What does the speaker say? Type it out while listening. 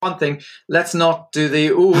One thing, let's not do the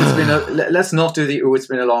let's not do the it's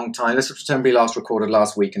been a long time. Let's pretend we last recorded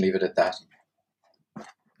last week and leave it at that.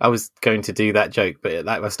 I was going to do that joke, but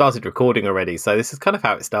I started recording already, so this is kind of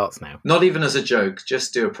how it starts now. Not even as a joke,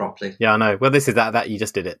 just do it properly. Yeah, I know. Well, this is that you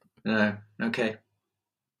just did it. No, okay.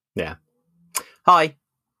 Yeah. Hi.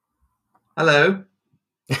 Hello.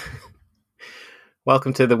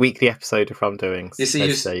 Welcome to the weekly episode of From Doings. You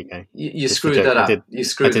see, there you go. You screwed that up. You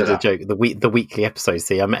screwed that up. I did a joke. The weekly episode.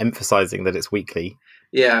 See, I'm emphasising that it's weekly.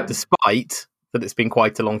 Yeah. Despite that it's been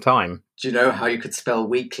quite a long time. Do you know how you could spell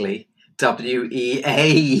weekly? W-E-A-K-L-Y.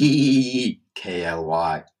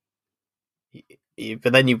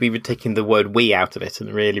 But then you'd be taking the word we out of it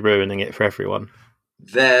and really ruining it for everyone.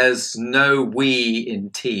 There's no we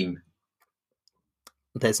in team.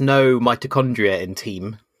 There's no mitochondria in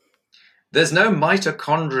team. There's no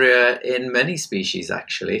mitochondria in many species,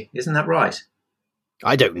 actually. Isn't that right?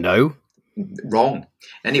 I don't know. Wrong.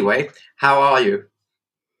 Anyway, how are you?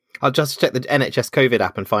 I'll just check the NHS COVID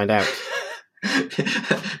app and find out.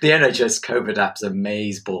 The NHS COVID app's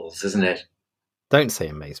amazeballs, isn't it? Don't say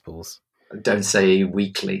amazeballs. Don't say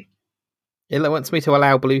weekly. It wants me to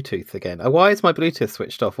allow Bluetooth again. Why is my Bluetooth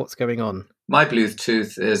switched off? What's going on? My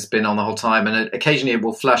Bluetooth has been on the whole time, and occasionally it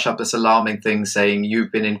will flash up this alarming thing saying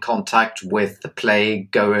you've been in contact with the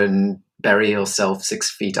plague, go and bury yourself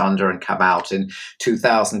 6 feet under and come out in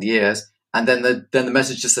 2,000 years. And then the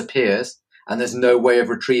message disappears, and there's no way of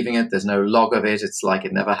retrieving it. There's no log of it. It's like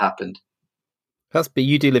it never happened. But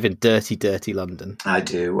you do live in dirty, dirty London. I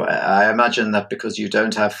do. I imagine that because you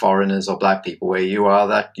don't have foreigners or black people where you are,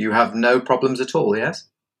 that you have no problems at all, yes?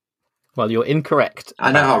 Well, you're incorrect.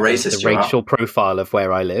 I know how racist you are. The racial are. Profile of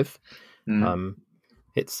where I live.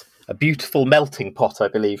 It's a beautiful melting pot, I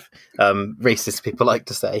believe, racist people like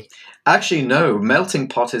to say. Actually, no. Melting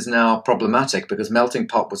pot is now problematic because melting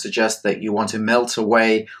pot would suggest that you want to melt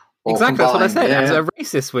away or exactly, combine. That's what I said, yeah. as a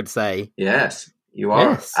racist would say. Yes. You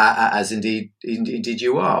are, yes. As indeed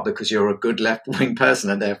you are, because you're a good left-wing person,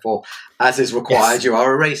 and therefore, as is required, yes. You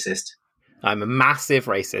are a racist. I'm a massive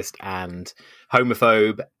racist and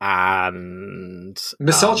homophobe and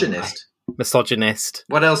misogynist. Misogynist.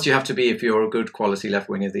 What else do you have to be if you're a good quality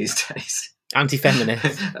left-winger these days?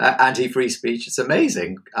 Anti-feminist. Anti-free speech. It's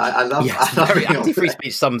amazing. I love. Yes, I love anti-free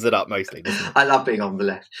speech sums it up mostly, doesn't it? I love being on the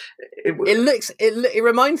left. It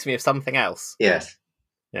reminds me of something else. Yes.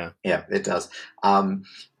 Yeah, it does.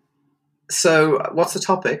 So, what's the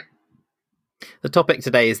topic? The topic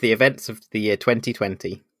today is the events of the year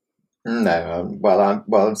 2020. No, we're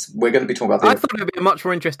going to be talking about. I thought it would be a much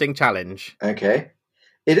more interesting challenge. Okay,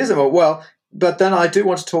 it is but then I do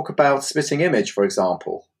want to talk about Spitting Image, for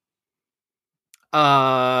example.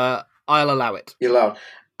 I'll allow it. You allow it.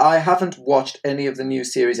 I haven't watched any of the new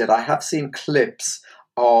series yet. I have seen clips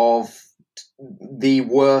of the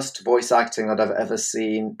worst voice acting that I've ever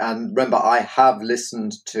seen, and remember, I have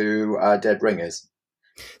listened to Dead Ringers.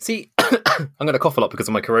 See, I'm going to cough a lot because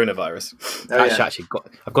of my coronavirus. Actually,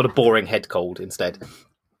 I've got a boring head cold instead.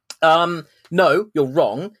 No, you're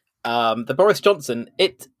wrong. The Boris Johnson,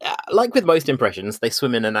 like with most impressions, they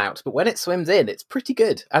swim in and out, but when it swims in, it's pretty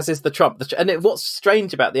good, as is the Trump. And what's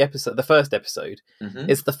strange about the first episode,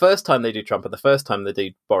 is the first time they do Trump and the first time they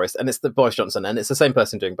do Boris, and it's the Boris Johnson, and it's the same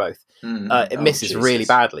person doing both. It misses really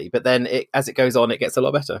badly, but then as it goes on, it gets a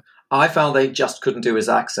lot better. I found they just couldn't do his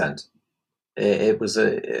accent. It was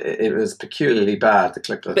peculiarly bad, the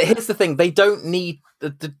clip. But here's the thing: they don't need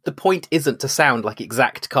the point isn't to sound like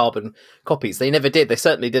exact carbon copies. They never did. They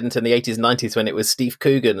certainly didn't in the 80s and 90s when it was Steve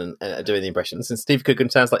Coogan and doing the impressions. And Steve Coogan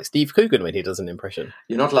sounds like Steve Coogan when he does an impression.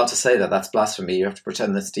 You're not allowed to say that. That's blasphemy. You have to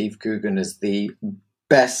pretend that Steve Coogan is the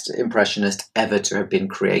best impressionist ever to have been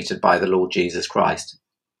created by the Lord Jesus Christ.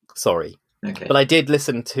 Sorry, okay, but I did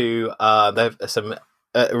listen to some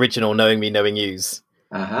original Knowing Me, Knowing Yous.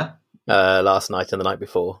 Last night and the night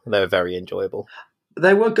before. They were very enjoyable.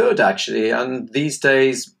 They were good, actually, and these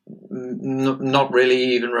days not really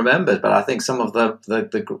even remembered, but I think some of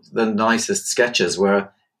the nicest sketches were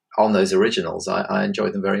on those originals. I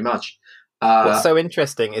enjoyed them very much. What's so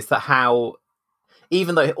interesting is that how,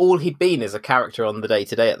 even though all he'd been is a character on the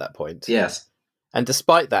day-to-day at that point, yes, and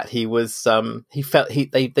despite that, he was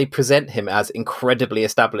they present him as incredibly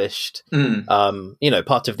established,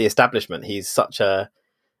 part of the establishment. He's such a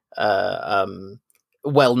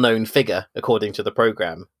well-known figure according to the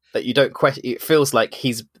program that you don't question. It feels like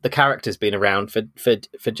the character's been around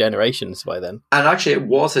for generations by then. And actually, it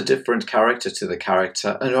was a different character to the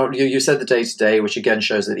character. And you said the day-to-day, which again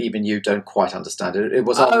shows that even you don't quite understand it. It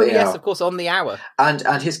was on the hour. Oh, yes, of course, on the hour. And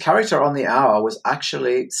his character on the hour was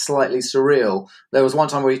actually slightly surreal. There was one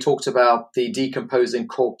time where he talked about the decomposing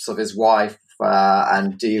corpse of his wife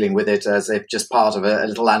and dealing with it as if just part of a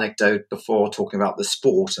little anecdote before talking about the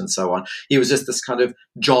sport and so on. He was just this kind of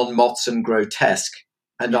John Motson grotesque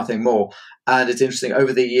and nothing more. And it's interesting,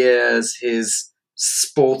 over the years, his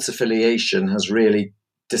sports affiliation has really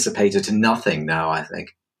dissipated to nothing now, I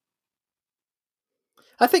think.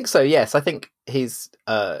 I think so, yes. I think he's...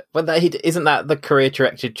 isn't that the career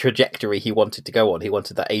trajectory he wanted to go on? He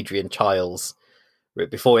wanted that Adrian Chiles...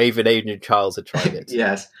 before even Adrian Chiles had tried it.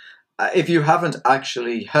 Yes. If you haven't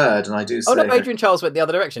actually heard, and I do say... Oh, no, Adrian Chiles went the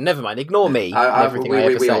other direction. Never mind. Ignore me.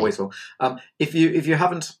 We always will. If you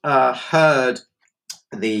haven't heard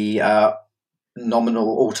the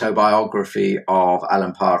nominal autobiography of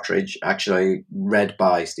Alan Partridge, actually read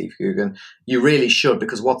by Steve Coogan, you really should,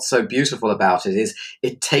 because what's so beautiful about it is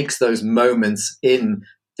it takes those moments in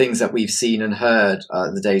things that we've seen and heard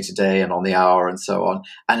the day-to-day and on the hour and so on,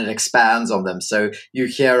 and it expands on them. So you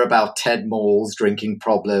hear about Ted Mall's drinking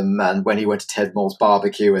problem and when he went to Ted Mall's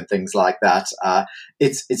barbecue and things like that.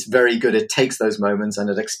 It's very good. It takes those moments and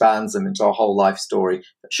it expands them into a whole life story.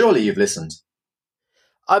 Surely you've listened.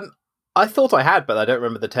 I thought I had, but I don't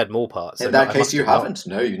remember the Ted Mall part. So in that case, you haven't.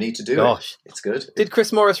 No, you need to do it. It's good. Did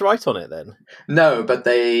Chris Morris write on it then? No, but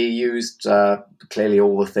they used clearly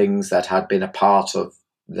all the things that had been a part of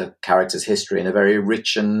the character's history in a very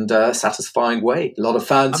rich and satisfying way. A lot of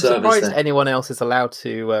fan service. I'm surprised anyone else is allowed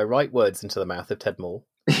to write words into the mouth of Ted Mall.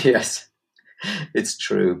 Yes, it's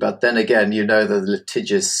true. But then again, you know the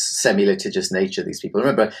litigious, semi-litigious nature of these people.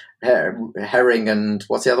 Remember Herring and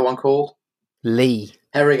what's the other one called? Lee.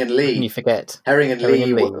 Herring and Lee. You forget. Herring and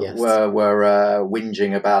Lee were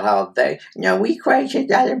whinging about how we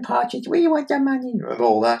created Alan Partridge, we want the money, and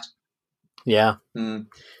all that. Yeah.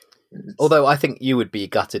 Although I think you would be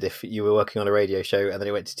gutted if you were working on a radio show and then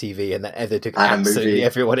it went to TV and then they took absolutely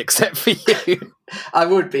everyone except for you. I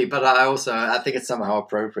would be, but I think it's somehow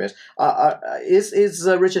appropriate. Is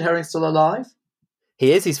Richard Herring still alive?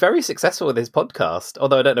 He is. He's very successful with his podcast.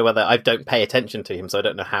 Although I don't know whether I don't pay attention to him, so I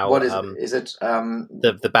don't know how. What is it?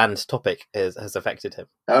 The band topic has affected him.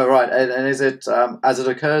 Oh right, and is it As It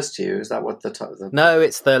Occurs to You? Is that what the? No,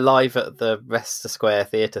 it's the live at the Leicester Square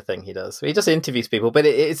Theatre thing he does. He just interviews people, but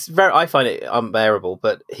it's very. I find it unbearable.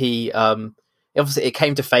 But he obviously it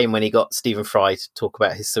came to fame when he got Stephen Fry to talk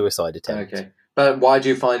about his suicide attempt. Okay. But why do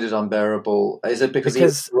you find it unbearable? Is it because he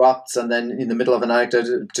interrupts and then in the middle of an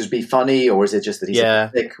anecdote to be funny, or is it just that he's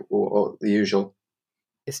sick or the usual?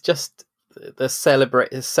 It's just the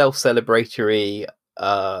self-celebratory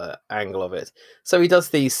angle of it. So he does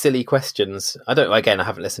these silly questions. I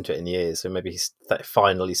haven't listened to it in years, so maybe he's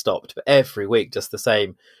finally stopped. But every week, just the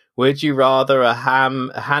same. Would you rather a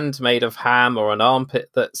hand made of ham or an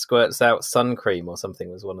armpit that squirts out sun cream or something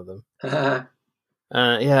was one of them.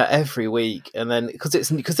 Every week, and then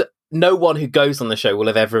because no one who goes on the show will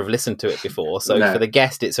have ever listened to it before. So for the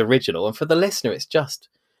guest, it's original, and for the listener, it's just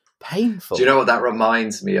painful. Do you know what that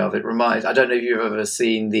reminds me of? I don't know if you've ever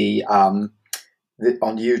seen the on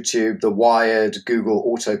YouTube the Wired Google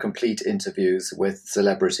autocomplete interviews with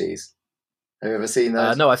celebrities. Have you ever seen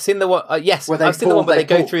those? No, I've seen the one. Yes, I've seen the one where they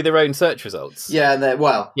go through their own search results. Yeah, and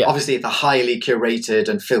obviously the highly curated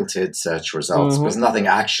and filtered search results. There's nothing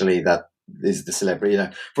actually that is the celebrity.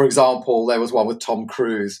 For example, there was one with Tom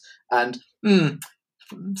Cruise, and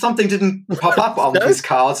something didn't pop up on his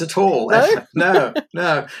cards at all. No.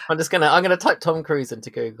 I'm gonna type Tom Cruise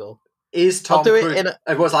into Google. Is Tom Cruise?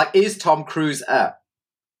 It was like, is Tom Cruise a?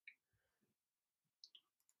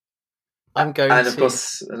 I'm going and of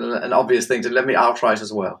course, an obvious thing I'll try it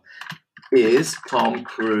as well. Is Tom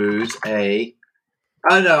Cruise a?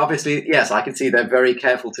 Oh no, obviously yes. I can see they're very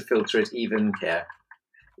careful to filter it even here.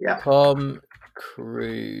 Yeah. Tom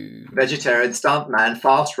Cruise. Vegetarian, stuntman,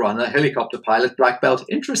 fast runner, helicopter pilot, black belt.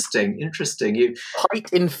 Interesting.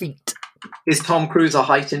 Height in feet. Is Tom Cruise a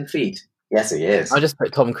height in feet? Yes, he is. I just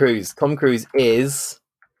put Tom Cruise. Tom Cruise is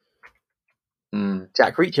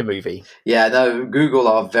Jack Reacher movie. Yeah, no, Google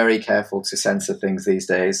are very careful to censor things these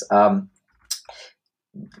days,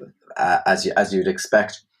 as you'd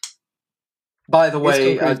expect. By the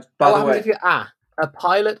way, if you're a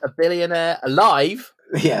pilot, a billionaire, alive.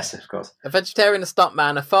 Yes, of course. A vegetarian, a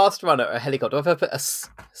stuntman, a fast runner, a helicopter. If I put is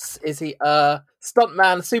he a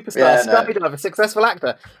stuntman, superstar, skydiver, successful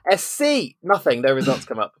actor? SC, nothing. No results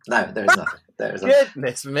come up. No, there is nothing.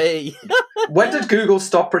 Goodness me. When did Google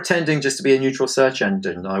stop pretending just to be a neutral search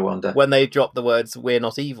engine, I wonder? When they dropped the words "we're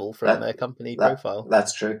not evil" from their company profile.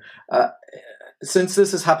 That's true. Since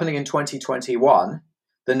this is happening in 2021,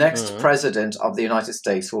 the next president of the United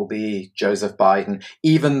States will be Joseph Biden,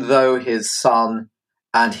 even though his son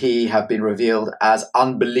and he have been revealed as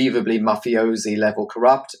unbelievably mafiosi level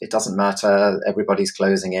corrupt. It doesn't matter. Everybody's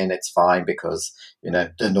closing in. It's fine because,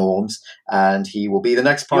 the norms. And he will be the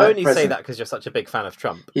next president. You only say that because you're such a big fan of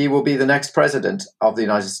Trump. He will be the next president of the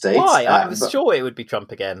United States. Why? I was sure it would be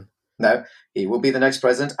Trump again. No, he will be the next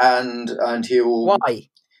president, and he will... Why?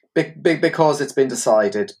 Because it's been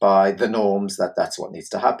decided by the norms that that's what needs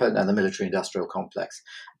to happen, and the military-industrial complex.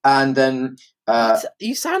 And then...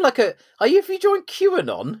 you sound like a... Have you joined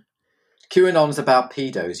QAnon? QAnon's about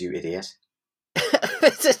pedos, you idiot.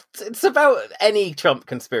 It's about any Trump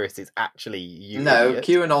conspiracies, actually. No, idiot.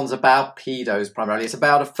 QAnon's about pedos primarily. It's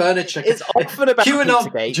about a furniture... It's often about QAnon.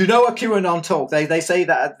 Pizzagate. Do you know what QAnon talk? They say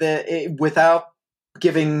that without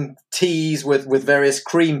giving teas with various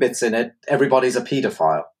cream bits in it, everybody's a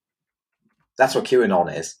paedophile. That's what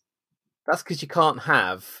QAnon is. That's because you can't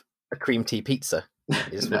have a cream tea pizza.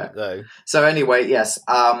 No. So anyway, yes.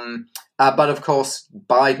 But of course,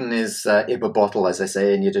 Biden is Ibba bottle, as they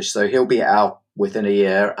say in Yiddish. So he'll be out within a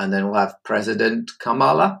year, and then we'll have President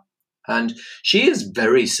Kamala. And she is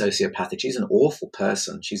very sociopathic. She's an awful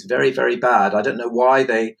person. She's very, very bad. I don't know why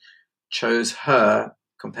they chose her.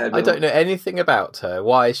 I don't know anything about her.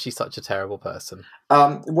 Why is she such a terrible person?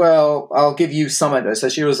 Well, I'll give you some idea. So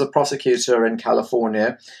she was a prosecutor in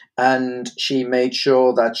California, and she made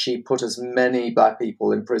sure that she put as many black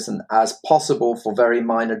people in prison as possible for very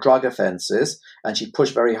minor drug offenses. And she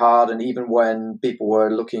pushed very hard. And even when people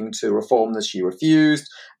were looking to reform this, she refused.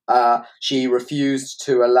 She refused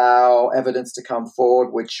to allow evidence to come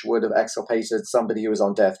forward which would have exculpated somebody who was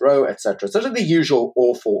on death row, etc. So the usual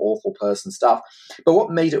awful, awful person stuff. But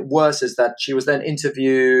what made it worse is that she was then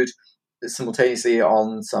interviewed simultaneously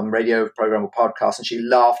on some radio program or podcast, and she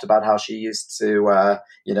laughed about how she used to,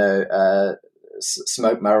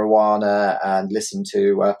 smoke marijuana and listen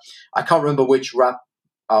to, I can't remember which rap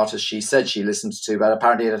artist she said she listened to, but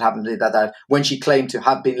apparently it had happened that when she claimed to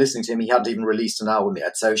have been listening to him, he hadn't even released an album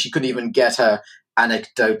yet, so she couldn't even get her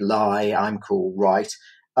anecdote lie, I'm cool, right?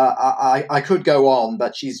 I could go on,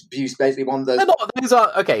 but she's basically one of those. Those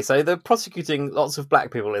are okay. So the prosecuting lots of black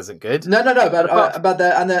people isn't good. No. But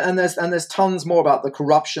there's tons more about the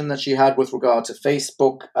corruption that she had with regard to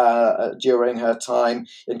Facebook during her time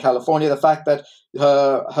in California. The fact that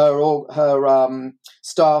her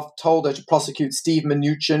staff told her to prosecute Steve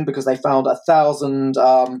Mnuchin because they found 1,000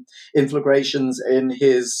 inflagrations in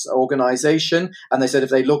his organization, and they said if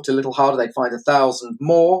they looked a little harder, they'd find 1,000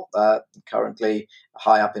 more. Currently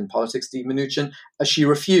high up in politics, Steve Mnuchin. She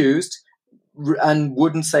refused and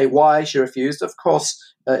wouldn't say why she refused. Of course,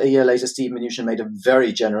 a year later, Steve Mnuchin made a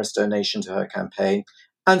very generous donation to her campaign,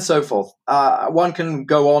 and so forth. One can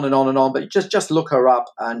go on and on and on, but just look her up,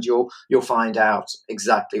 and you'll find out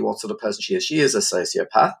exactly what sort of person she is. She is a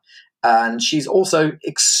sociopath, and she's also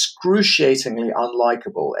excruciatingly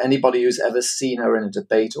unlikable. Anybody who's ever seen her in a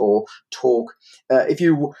debate or talk, if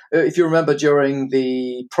you remember during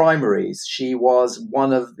the primaries, she was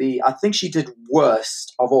one of the. I think she did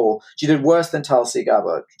worst of all. She did worse than Tulsi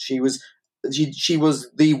Gabbard. She was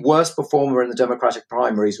the worst performer in the Democratic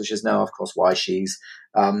primaries, which is now, of course, why she's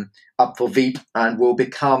up for Veep and will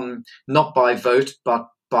become, not by vote, but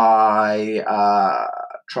by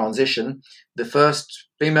transition, the first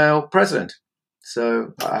female president.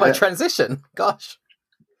 So by transition, gosh.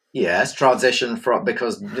 Yes, transition from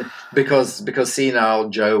because senile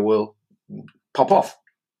Joe will pop off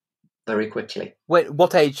very quickly.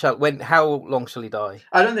 What age? How long shall he die?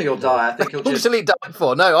 I don't think he'll die. I think he'll What shall he die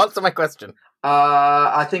for? No, answer my question.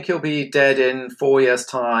 I think he'll be dead in 4 years'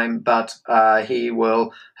 time, but he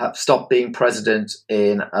will have stopped being president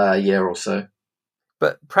in a year or so.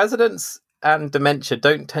 But presidents and dementia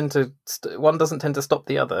don't tend to. One doesn't tend to stop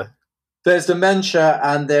the other. There's dementia,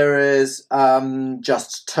 and there is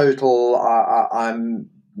just total. I'm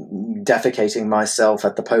defecating myself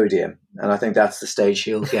at the podium, and I think that's the stage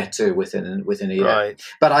he'll get to within a year. Right.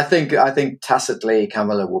 But I think tacitly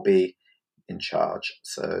Kamala will be in charge,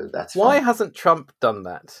 so that's why fine. Hasn't Trump done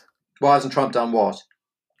that? Why hasn't Trump done what?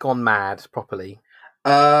 Gone mad properly.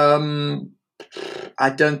 I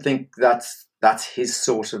don't think that's his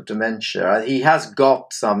sort of dementia. He has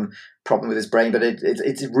got some problem with his brain, but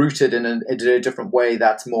it's rooted in a different way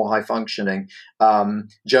that's more high functioning.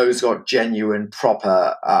 Joe's got genuine,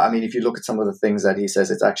 proper. If you look at some of the things that he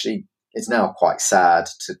says, it's now quite sad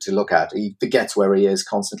to look at. He forgets where he is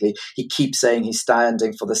constantly. He keeps saying he's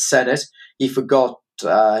standing for the Senate. He forgot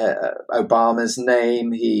Obama's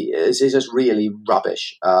name. He's just really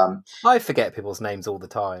rubbish. I forget people's names all the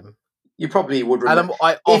time. You probably would remember. And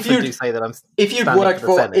I often do say that I'm. If you'd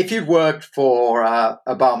worked for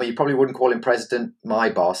Obama, you probably wouldn't call him President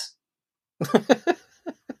My Boss.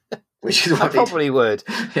 which is I what probably would.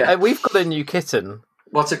 Yeah. We've got a new kitten.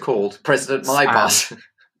 What's it called? President My Boss.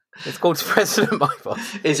 It's called President My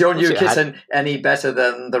Boss. Is your new kitten any better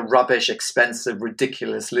than the rubbish, expensive,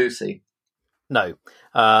 ridiculous Lucy? No.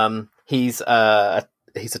 He's a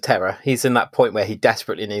terror. He's in that point where he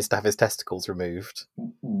desperately needs to have his testicles removed.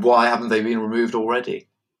 Why haven't they been removed already?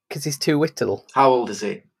 Because he's too little. How old is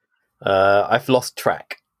he? I've lost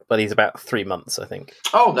track, but he's about 3 months, I think.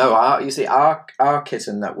 Oh no! You see, our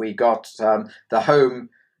kitten that we got, the home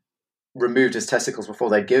removed his testicles before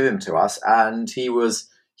they'd give him to us, and he was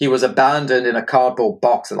abandoned in a cardboard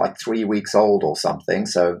box at like 3 weeks old or something.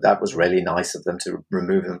 So that was really nice of them to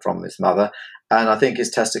remove him from his mother. And I think his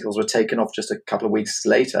testicles were taken off just a couple of weeks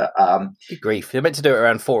later. Good grief! You're meant to do it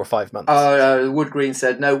around 4 or 5 months. Wood Green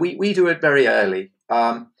said, no, we do it very early.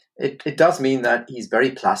 It does mean that he's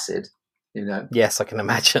very placid, you know. Yes, I can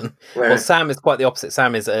imagine. Well, Sam is quite the opposite.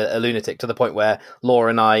 Sam is a lunatic to the point where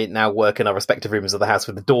Laura and I now work in our respective rooms of the house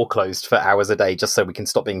with the door closed for hours a day just so we can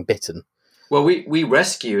stop being bitten. Well, we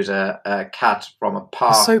rescued a cat from a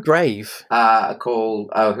park. So brave.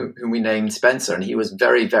 Whom we named Spencer, and he was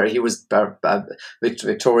very, very.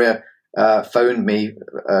 Victoria phoned me.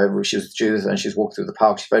 She was Jewish, and she's walked through the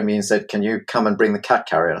park. She phoned me and said, "Can you come and bring the cat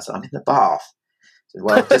carrier?" And I said, "I'm in the bath." Said,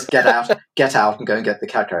 well, just get out and go and get the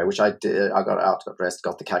cat carrier, which I did. I got out, got dressed,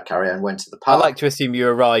 got the cat carrier, and went to the park. I like to assume you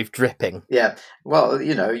arrived dripping. Yeah, well,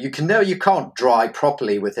 you know, you can't dry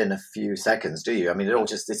properly within a few seconds, do you? I mean,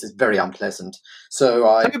 this is very unpleasant.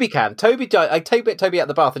 So Toby can. I take Toby out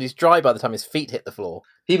the bath, and he's dry by the time his feet hit the floor.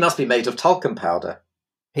 He must be made of talcum powder.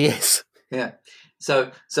 He is. Yeah.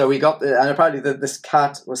 So we got and apparently this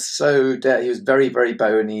cat was so he was very, very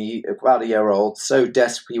bony, about a year old.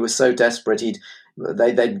 He was so desperate.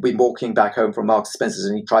 They'd been walking back home from Marks and Spencer's,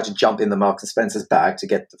 and he tried to jump in the Marks and Spencer's bag to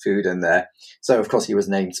get the food in there. So of course he was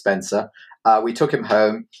named Spencer. We took him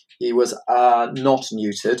home. He was not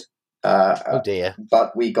neutered. Oh dear!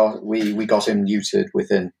 But we got him neutered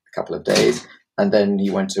within a couple of days, and then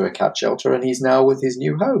he went to a cat shelter, and he's now with his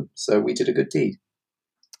new home. So we did a good deed.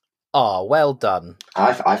 Ah, well done.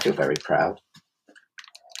 I feel very proud.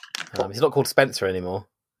 He's not called Spencer anymore.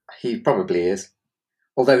 He probably is.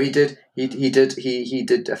 Although he did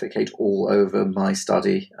defecate all over my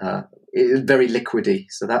study. It was very liquidy,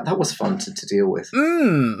 so that was fun to deal with.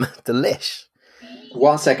 Delish.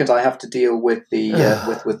 1 second, I have to deal with the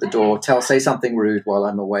with the door. Say something rude while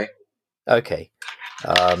I'm away. Okay.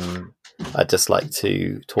 I'd just like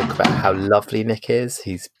to talk about how lovely Nick is.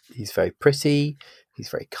 He's very pretty. He's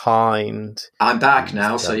very kind. I'm back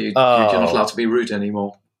now, so you're not allowed to be rude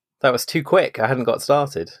anymore. That was too quick. I hadn't got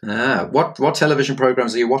started. What television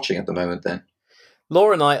programs are you watching at the moment then?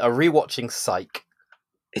 Laura and I are rewatching Psych.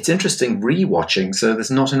 It's interesting rewatching, so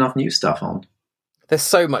there's not enough new stuff on. There's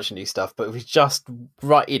so much new stuff, but we just,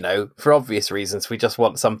 for obvious reasons, we just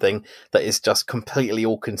want something that is just completely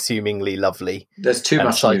all-consumingly lovely. There's too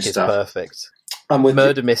much Psych new stuff. Is perfect.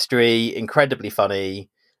 Murder mystery, incredibly funny,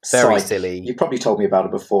 very silly. You probably told me about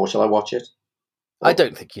it before. Shall I watch it? I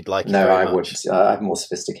don't think you'd like it. No, I wouldn't. I have more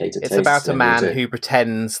sophisticated tastes. It's about a man who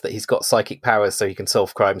pretends that he's got psychic powers so he can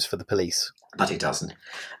solve crimes for the police. But he doesn't.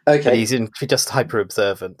 Okay. But he's just hyper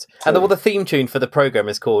observant. And the theme tune for the program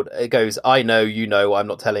is called, it goes, I know, you know, I'm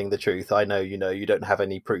not telling the truth. I know, you know, you don't have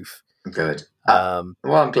any proof. Good. Well,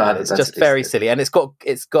 I'm glad it's just very silly. And it's got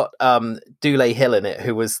Dule Hill in it,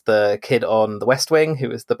 who was the kid on The West Wing, who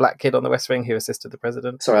was the black kid on The West Wing who assisted the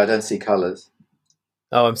president. Sorry, I don't see colours.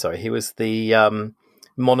 Oh, I'm sorry. He was the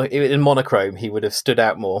in monochrome. He would have stood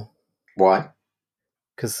out more. Why?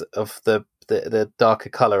 Because of the darker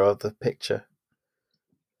colour of the picture.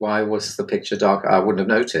 Why was the picture dark? I wouldn't have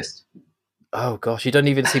noticed. Oh gosh, you don't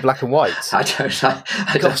even see black and white. I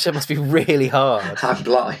don't. Gosh, it must be really hard. I'm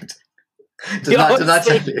blind. Did I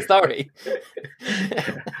tell you? Sorry.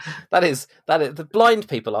 that is the blind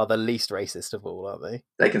people are the least racist of all, aren't they?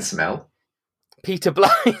 They can smell. Peter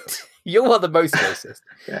Blind. You are the most racist.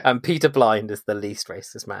 Yeah. And Peter Blind is the least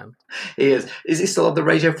racist man. He is. Is he still on the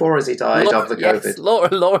Radio 4 or has he died of the COVID? Yes,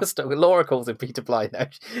 Laura calls him Peter Blind now.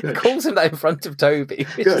 She calls him that in front of Toby,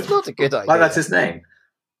 which is not a good idea. Well, that's his name.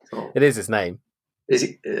 It is his name. Is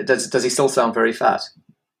he? Does he still sound very fat?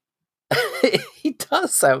 He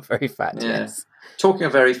does sound very fat, yeah. Yes. Talking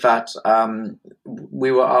of very fat, we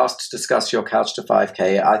were asked to discuss your Couch to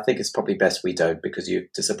 5K. I think it's probably best we don't because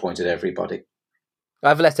you've disappointed everybody.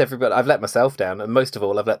 I've let myself down, and most of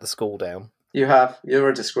all, I've let the school down. You have. You're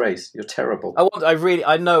a disgrace. You're terrible.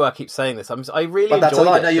 I know I keep saying this. I really But that's a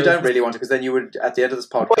enjoyed lie. it. No, you don't really want to, because then you would, at the end of this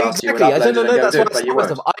podcast, Well, exactly. you would upload it and go do it, but you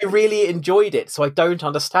won't. I really enjoyed it, so I don't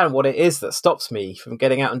understand what it is that stops me from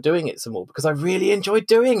getting out and doing it some more, because I really enjoyed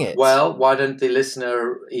doing it. Well, why don't the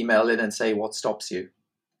listener email in and say what stops you?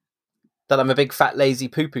 That I'm a big, fat, lazy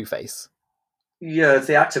poo-poo face. Yeah, it's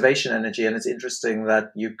the activation energy, and it's interesting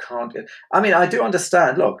that you can't get... I mean, I do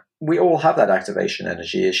understand. Look, we all have that activation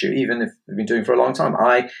energy issue, even if we've been doing it for a long time.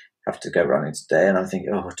 I have to go running today, and I'm thinking,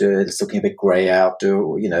 oh, dude, it's looking a bit grey out.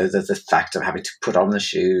 The fact of having to put on the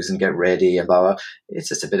shoes and get ready and blah, blah. It's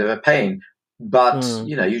just a bit of a pain. But,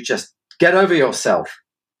 you just get over yourself.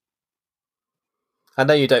 I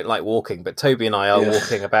know you don't like walking, but Toby and I are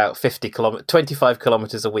walking about 25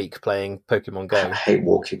 kilometres a week playing Pokemon Go. I hate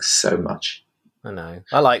walking so much. I know.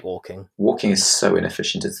 I like walking. Walking is so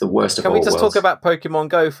inefficient. It's the worst of all worlds. Can we just talk about Pokemon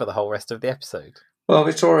Go for the whole rest of the episode? Well,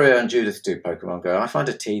 Victoria and Judith do Pokemon Go. I find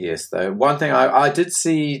it tedious, though. One thing, I did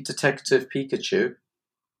see Detective Pikachu.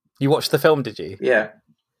 You watched the film, did you? Yeah.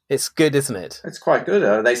 It's good, isn't it? It's quite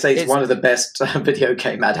good. They say it's one of the best video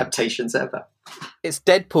game adaptations ever. It's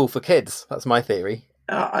Deadpool for kids. That's my theory.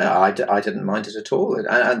 I didn't mind it at all.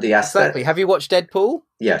 And the aspect... Exactly. Have you watched Deadpool?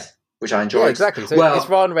 Yes. Which I enjoyed. Yeah, exactly. So it's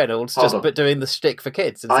Ryan Reynolds, but doing the shtick for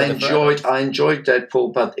kids. I enjoyed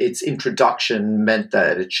Deadpool, but its introduction meant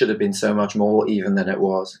that it should have been so much more even than it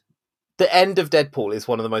was. The end of Deadpool is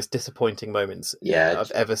one of the most disappointing moments I've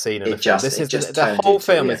ever seen in a film. The whole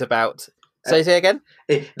film is about... Say again?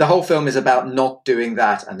 The whole film is about not doing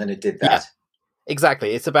that, and then it did that. Yeah,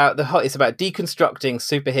 exactly. It's about deconstructing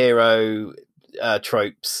superhero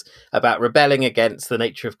tropes, about rebelling against the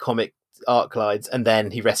nature of comic arc lines, and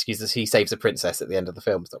then he saves a princess at the end of the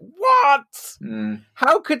film. So what?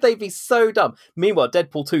 How could they be so dumb? Meanwhile,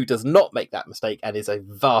 Deadpool 2 does not make that mistake and is a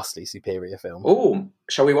vastly superior film. Oh,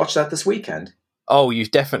 shall we watch that this weekend? Oh, you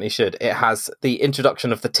definitely should. It has the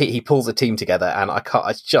introduction of the team. He pulls a team together, and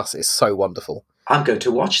it's so wonderful. I'm going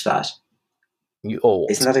to watch that. You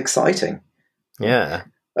ought. Isn't that exciting? Yeah.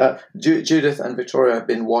 Judith and Victoria have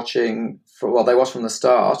been watching, they watched from the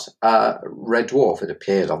start, Red Dwarf. It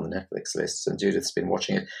appeared on the Netflix lists, and Judith's been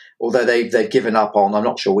watching it. Although they've given up on, I'm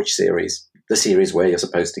not sure which series, the series where you're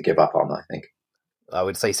supposed to give up on, I think. I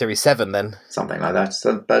would say Series 7 then. Something like that.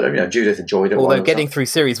 So, but Judith enjoyed it. Although getting through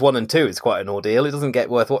Series 1 and 2 is quite an ordeal. It doesn't get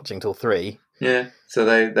worth watching till 3. Yeah, so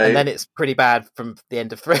they... And then it's pretty bad from the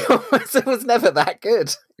end of 3 onwards. It was never that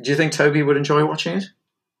good. Do you think Toby would enjoy watching it?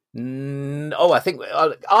 I think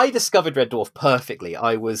I discovered Red Dwarf perfectly.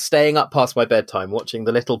 I was staying up past my bedtime watching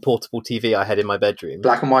the little portable TV I had in my bedroom.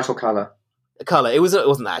 Black and white or colour? Colour. It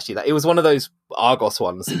wasn't actually that. It was one of those Argos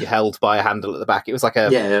ones that you held by a handle at the back. It was like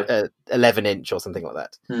a 11-inch or something like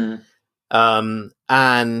that.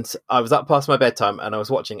 And I was up past my bedtime and I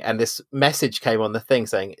was watching, and this message came on the thing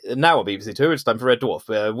saying, "Now on BBC Two, it's time for Red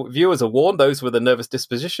Dwarf. Viewers are warned, those with a nervous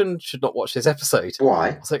disposition should not watch this episode." Why?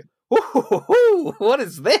 I was like, ooh, what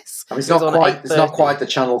is this? I mean, it's not quite the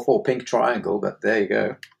Channel 4 pink triangle, but there you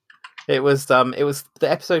go. It was the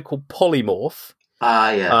episode called Polymorph.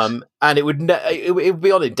 Ah, yes. And it would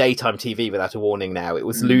be on in daytime TV without a warning now. It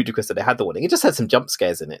was ludicrous that it had the warning. It just had some jump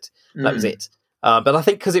scares in it. That was it. But I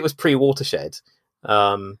think because it was pre-Watershed,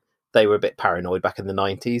 they were a bit paranoid back in the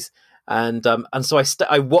 90s. And so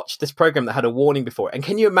I watched this program that had a warning before it. And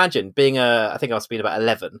can you imagine I think I was being about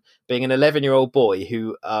 11, being an 11-year-old boy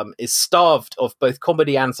who is starved of both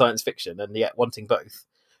comedy and science fiction and yet wanting both.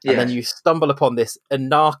 And then you stumble upon this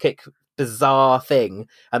anarchic, bizarre thing,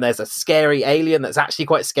 and there's a scary alien that's actually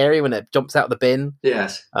quite scary when it jumps out of the bin.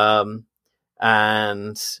 Yes.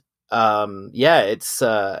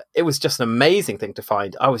 It was just an amazing thing to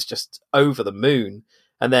find. I was just over the moon.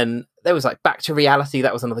 And then there was like Back to Reality.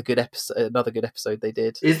 That was another good episode they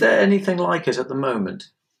did. Is there anything like it at the moment?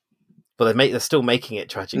 Well, they're still making it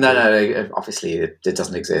tragically. No, obviously it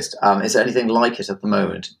doesn't exist. Is there anything like it at the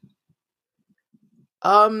moment?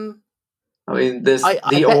 I mean,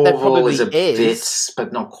 the Orville is a bit,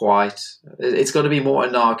 but not quite. It's got to be more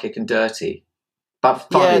anarchic and dirty, but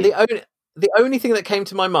funny. Yeah, the only thing that came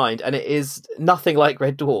to my mind, and it is nothing like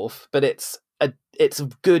Red Dwarf, but it's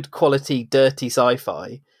good quality dirty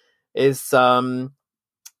sci-fi, is I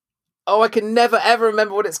can never ever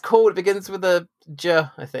remember what it's called. It begins with a J,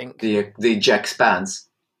 I think. The J Expanse.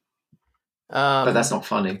 But that's not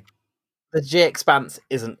funny. The J Expanse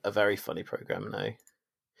isn't a very funny program, no.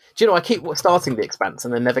 Do you know, I keep starting The Expanse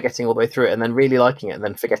and then never getting all the way through it and then really liking it and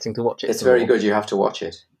then forgetting to watch it. It's very good. You have to watch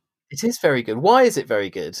it. It is very good. Why is it very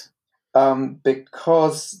good?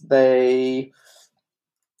 Because I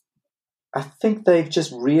think they've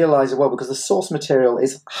just realised, because the source material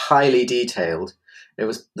is highly detailed. It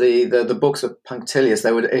was the books were punctilious.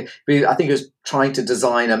 I think it was trying to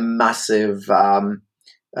design a massive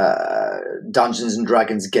Dungeons and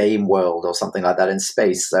Dragons game world or something like that in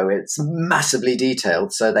space. So it's massively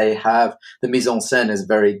detailed. So they have the mise en scène is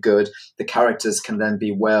very good. The characters can then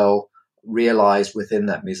be well realized within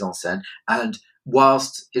that mise en scène. And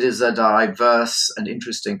whilst it is a diverse and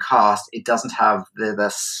interesting cast, it doesn't have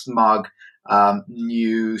the smug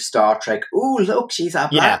new Star Trek. Oh, look, she's a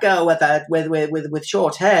black girl with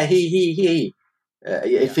short hair.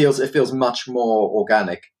 It feels much more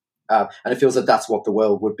organic. And it feels that that's what the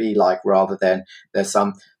world would be like, rather than there's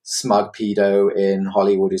some smug pedo in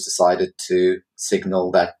Hollywood who's decided to signal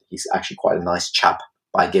that he's actually quite a nice chap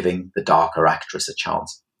by giving the darker actress a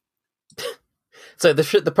chance. So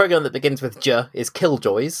the program that begins with J is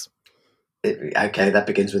Killjoys. Okay, that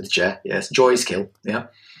begins with J. Yes, Joy's Kill. Yeah.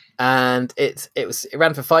 And it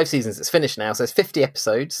ran for 5 seasons. It's finished now, so it's 50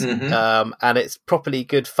 episodes. Mm-hmm. And it's properly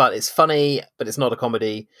good fun. It's funny, but it's not a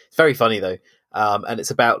comedy. It's very funny though. And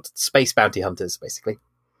it's about space bounty hunters, basically.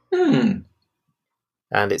 And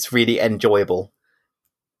it's really enjoyable.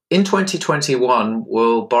 In 2021,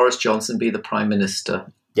 will Boris Johnson be the Prime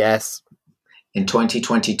Minister? Yes. In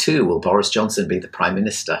 2022, will Boris Johnson be the Prime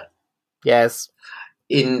Minister? Yes.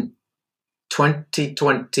 In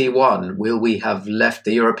 2021, will we have left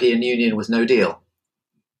the European Union with no deal?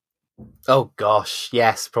 Oh gosh,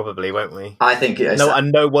 yes, probably, won't we? I think yes. No,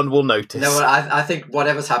 and no one will notice. No, I think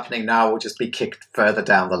whatever's happening now will just be kicked further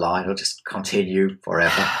down the line. It'll just continue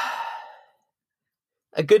forever.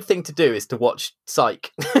 A good thing to do is to watch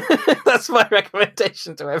Psych. That's my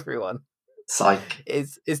recommendation to everyone. Psych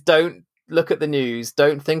is don't look at the news,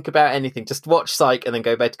 don't think about anything. Just watch Psych and then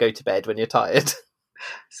go to bed when you're tired.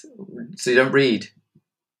 So you don't read?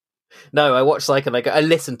 No, I watch Psych and I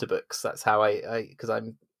listen to books. That's how because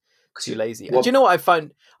I'm too lazy. Do you know what I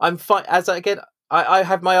find? I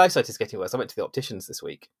have my eyesight is getting worse. I went to the opticians this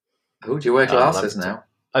week. Oh, do you wear glasses now?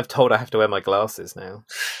 I've told I have to wear my glasses now.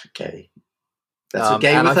 Okay. That's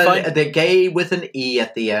they're gay with an E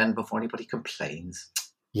at the end before anybody complains.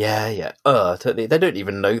 Yeah. Totally. They don't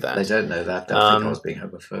even know that. They don't know that. They'll think I was being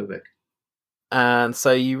homophobic. And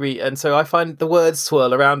so you read, and so I find the words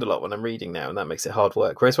swirl around a lot when I'm reading now, and that makes it hard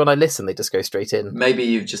work. Whereas when I listen, they just go straight in. Maybe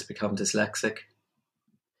you've just become dyslexic.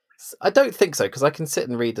 I don't think so, because I can sit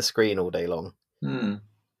and read the screen all day long.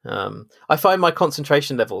 I find my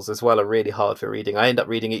concentration levels as well are really hard for reading. I end up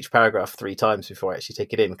reading each paragraph 3 times before I actually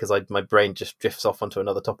take it in, because my brain just drifts off onto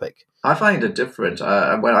another topic. I find it different.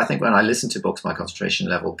 I think when I listen to books, my concentration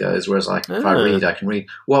level goes, whereas if I read, I can read.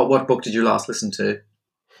 What book did you last listen to?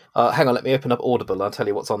 Hang on, let me open up Audible. I'll tell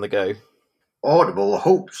you what's on the go. Audible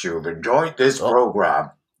hopes you've enjoyed this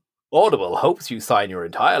program. Audible hopes you sign your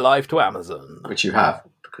entire life to Amazon. Which you have,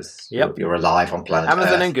 because you're alive on planet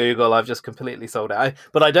Amazon Earth. And Google, I've just completely sold out.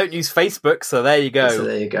 But I don't use Facebook, so there you go. So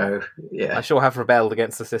there you go, yeah. I sure have rebelled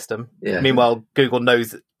against the system. Yeah. Meanwhile, Google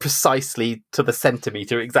knows precisely to the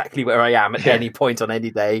centimetre exactly where I am at any point on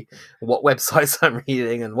any day, what websites I'm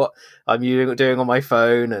reading and what I'm doing on my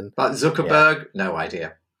phone. But Zuckerberg, no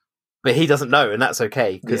idea. But he doesn't know, and that's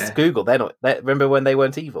okay, because Google, remember when they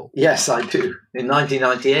weren't evil? Yes, I do. In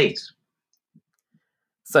 1998.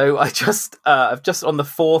 So I've just on the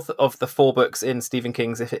 4th of the 4 books in Stephen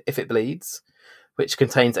King's If It Bleeds, which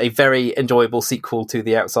contains a very enjoyable sequel to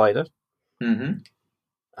The Outsider. Mm-hmm.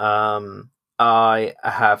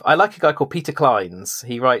 I like a guy called Peter Clines.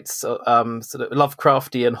 He writes sort of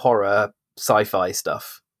Lovecraftian horror sci-fi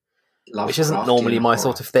stuff, which isn't normally my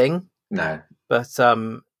sort of thing. No. But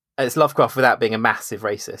it's Lovecraft without being a massive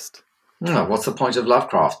racist. Oh, what's the point of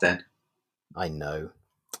Lovecraft then? I know.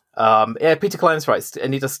 Peter Clines writes,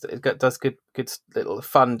 and he does good little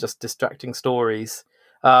fun, just distracting stories.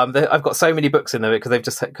 I've got so many books in there because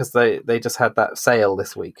they just had that sale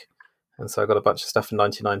this week, and so I got a bunch of stuff for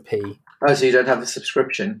 99p. Oh, so you don't have a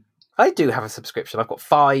subscription? I do have a subscription. I've got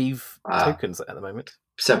 5 tokens at the moment.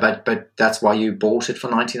 So, but that's why you bought it for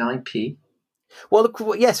 99p? Well,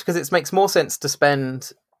 yes, because it makes more sense to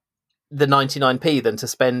spend the 99p than to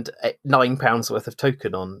spend £9 worth of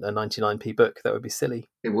token on a 99p book. That would be silly.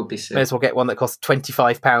 It would be silly. May as well get one that costs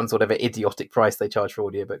 £25, whatever idiotic price they charge for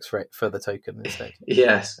audiobooks for the token instead.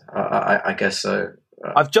 Yes, I guess so.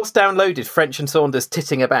 I've just downloaded French and Saunders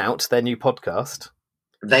Titting About, their new podcast.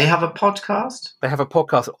 They have a podcast? They have a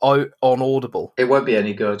podcast on Audible. It won't be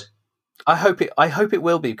any good. I hope it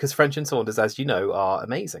will be, because French and Saunders, as you know, are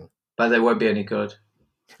amazing. But they won't be any good.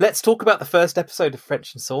 Let's talk about the first episode of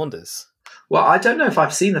French and Saunders. Well, I don't know if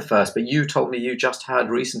I've seen the first, but you told me you just had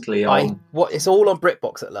recently on... It's all on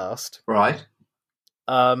BritBox at last. Right.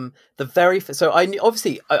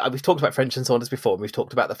 we've talked about French and Saunders before, and we've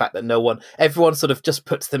talked about the fact that everyone sort of just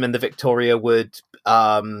puts them in the Victoria Wood.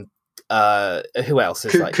 Who else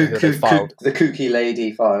is the kooky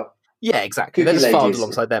lady file? Yeah, exactly. They're just filed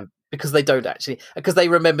alongside them because they don't actually, because they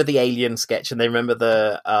remember the Alien sketch and they remember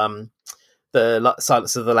the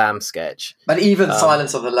Silence of the Lambs sketch. But even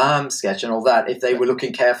Silence of the Lambs sketch and all that, if they were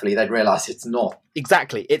looking carefully, they'd realise it's not.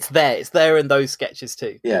 Exactly. It's there in those sketches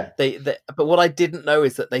too. Yeah. But what I didn't know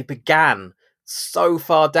is that they began so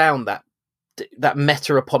far down that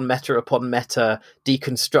meta upon meta upon meta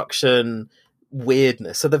deconstruction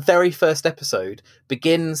weirdness. So the very first episode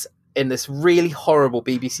begins in this really horrible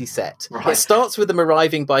BBC set. Right. It starts with them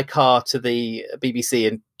arriving by car to the BBC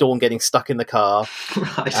and Dawn getting stuck in the car.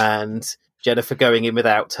 Right. And Jennifer going in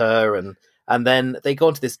without her, and then they go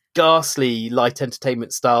onto this ghastly light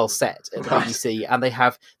entertainment style set at the BBC, and they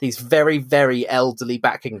have these very, very elderly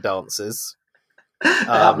backing dancers.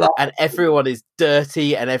 And everyone is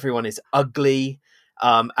dirty and everyone is ugly.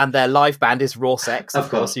 And their live band is Raw Sex, of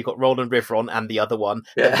course. You've got Roland Rivron and the other one.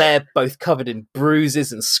 Yeah. They're both covered in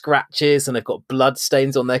bruises and scratches, and they've got blood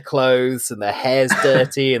stains on their clothes, and their hair's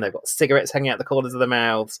dirty, and they've got cigarettes hanging out the corners of their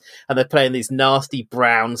mouths, and they're playing these nasty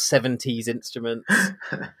brown 70s instruments.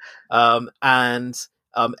 And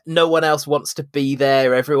no one else wants to be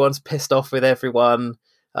there. Everyone's pissed off with everyone.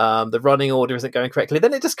 The running order isn't going correctly.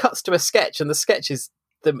 Then it just cuts to a sketch, and the sketch is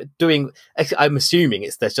them doing, I'm assuming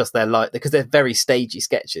there's just their light, because they're very stagey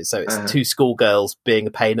sketches, so it's two schoolgirls being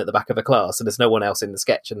a pain at the back of a class and there's no one else in the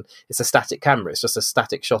sketch, and it's a static camera, it's just a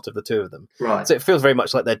static shot of the two of them, right? So it feels very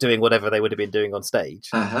much like they're doing whatever they would have been doing on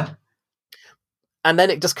stage. And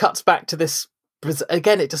then it just cuts back to this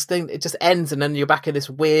again, it just ends, and then you're back in this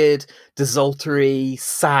weird, desultory,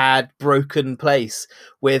 sad, broken place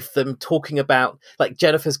with them talking about, like,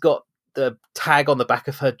 Jennifer's got the tag on the back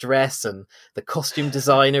of her dress, and the costume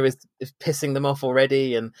designer is pissing them off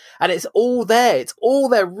already, and it's all there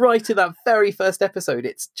right in that very first episode.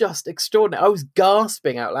 It's just extraordinary. I was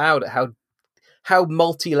gasping out loud at how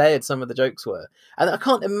multi-layered some of the jokes were, and I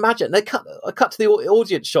can't imagine. I cut to the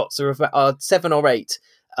audience shots are 7 or 8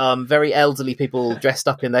 very elderly people dressed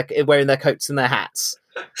up wearing their coats and their hats,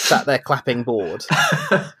 sat there clapping bored.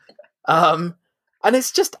 And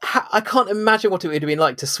it's just, I can't imagine what it would have been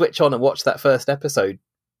like to switch on and watch that first episode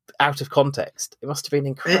out of context. It must have been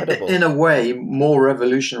incredible. In a way, more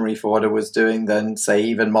revolutionary for what it was doing than, say,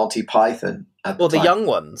 even Monty Python at the time. The young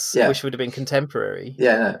ones, which would have been contemporary.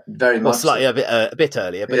 Yeah, no, very much. Or slightly a bit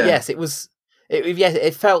earlier, but yes, it was.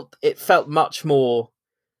 It felt much more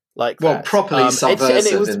like that. Properly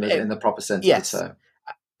subversive in the proper sense. Yes. So.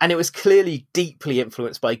 And it was clearly deeply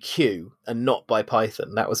influenced by Q and not by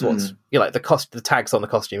Python. That was what's like the tags on the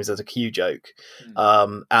costumes as a Q joke,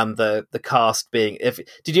 and the cast being.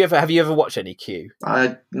 Have you ever watched any Q?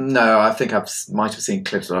 No, I think might have seen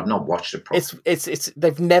clips, but I've not watched it properly.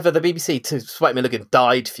 The BBC, to spite me looking,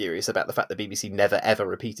 died furious about the fact the BBC never ever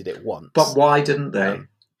repeated it once. But why didn't they?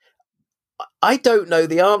 I don't know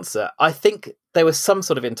the answer. I think there was some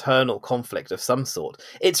sort of internal conflict of some sort.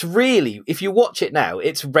 It's really, if you watch it now,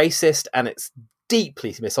 it's racist and it's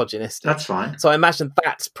deeply misogynistic. That's fine. So I imagine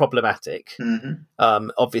that's problematic.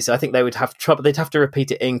 Obviously, I think they would have trouble. They'd have to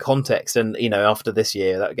repeat it in context, and after this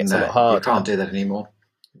year, that gets a lot harder. You can't do that anymore.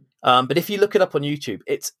 But if you look it up on YouTube,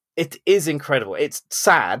 it is incredible. It's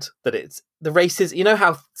sad that it's the races. You know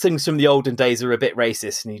how things from the olden days are a bit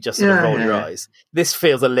racist, and you just sort of roll your eyes. This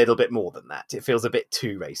feels a little bit more than that. It feels a bit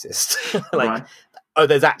too racist.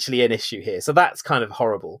 There's actually an issue here. So that's kind of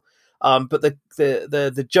horrible. But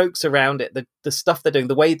the jokes around it, the stuff they're doing,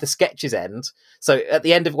 the way the sketches end. So at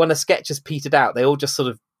the end of when a sketch has petered out, they all just sort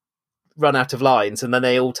of run out of lines, and then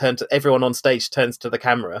they all everyone on stage turns to the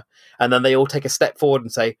camera, and then they all take a step forward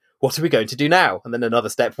and say, "What are we going to do now?" And then another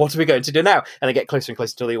step, "What are we going to do now?" And they get closer and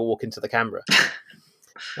closer until they all walk into the camera.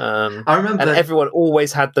 I remember, and everyone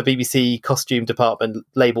always had the BBC costume department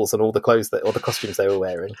labels on all the clothes or the costumes they were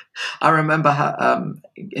wearing. I remember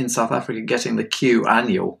in South Africa getting the Q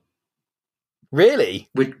annual. Really?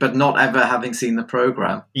 But not ever having seen the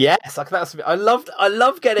program. Yes, I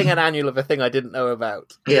love getting an annual of a thing I didn't know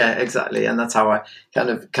about. Yeah, exactly, and that's how I kind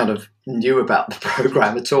of knew about the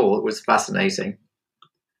program at all. It was fascinating.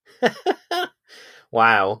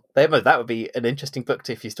 Wow, that would be an interesting book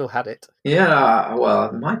if you still had it. Yeah, well,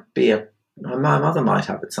 it might be my mother might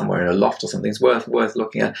have it somewhere in a loft or something. It's worth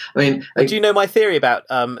looking at. I mean, do you know my theory about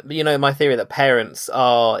my theory that parents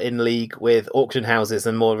are in league with auction houses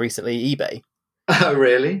and more recently eBay? Oh,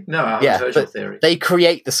 really? No, I haven't heard your theory. They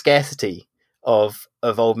create the scarcity of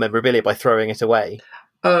old memorabilia by throwing it away.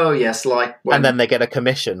 Oh, yes, and then they get a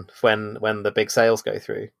commission when the big sales go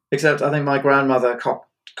through. Except I think my grandmother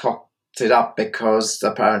cocked it up because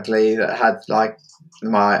apparently it had like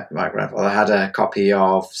my grandfather had a copy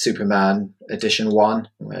of Superman Edition 1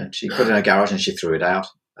 and she put it in her garage and she threw it out.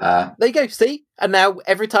 There you go, see? And now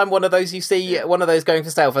every time one of those you see, one of those going for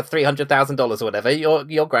sale for $300,000 or whatever,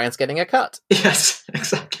 your grand's getting a cut. Yes,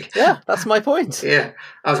 exactly. Yeah, that's my point. Yeah.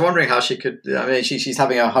 I was wondering how she could, I mean, she's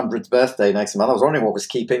having her 100th birthday next month. I was wondering what was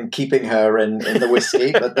keeping her in the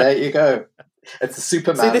whiskey, but there you go. It's the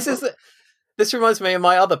Superman. See, this reminds me of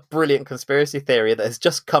my other brilliant conspiracy theory that has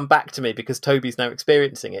just come back to me because Toby's now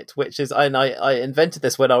experiencing it, which is, I invented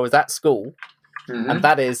this when I was at school. Mm-hmm. And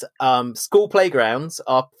that is, school playgrounds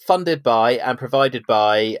are funded by and provided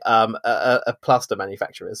by a plaster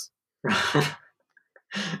manufacturers.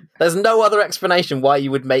 There's no other explanation why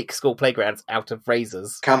you would make school playgrounds out of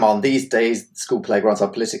razors. Come on, these days school playgrounds are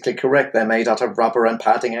politically correct. They're made out of rubber and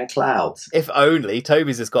padding and clouds. If only.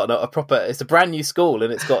 Toby's has got a proper... It's a brand new school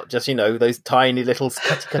and it's got just, those tiny little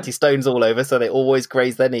cutty stones all over so they always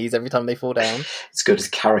graze their knees every time they fall down. It's good as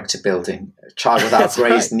character building. A child without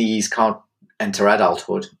grazed knees can't enter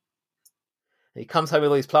adulthood. He comes home with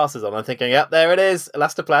all these plasters on. I'm thinking, yep, there it is.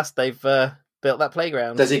 Elastoplast, they've built that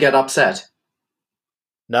playground. Does he get upset?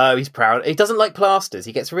 No, he's proud. He doesn't like plasters.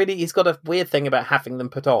 He's got a weird thing about having them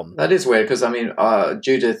put on. That is weird because, I mean,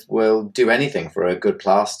 Judith will do anything for a good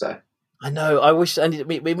plaster. I know. I wish, and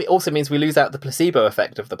it also means we lose out the placebo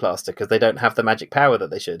effect of the plaster because they don't have the magic power that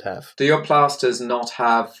they should have. Do your plasters not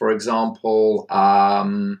have, for example,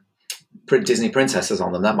 Disney princesses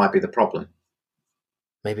on them? That might be the problem.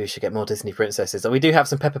 Maybe we should get more Disney princesses. We do have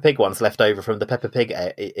some Peppa Pig ones left over from the Peppa Pig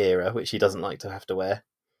era, which she doesn't like to have to wear.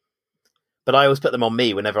 But I always put them on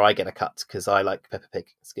me whenever I get a cut because I like Peppa Pig.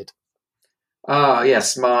 It's good.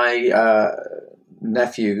 Yes. My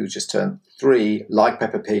nephew, who just turned 3, liked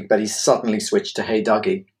Peppa Pig, but he's suddenly switched to Hey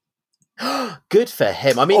Duggie. Good for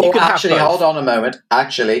him. I mean, you could actually, have both. Hold on a moment.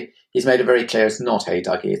 Actually, he's made it very clear it's not Hey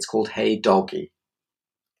Duggie. It's called Hey Doggy.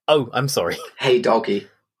 Oh, I'm sorry. Hey Doggy.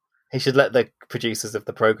 He should let the producers of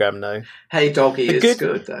the programme know. Hey Doggy is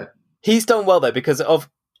good, though. He's done well, though, because of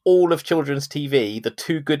all of children's TV, the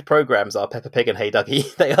 2 good programmes are Peppa Pig and Hey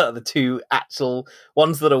Duggie. They are the 2 actual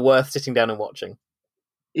ones that are worth sitting down and watching.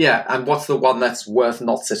 Yeah, and what's the one that's worth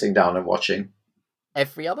not sitting down and watching?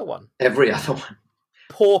 Every other one. Every other one.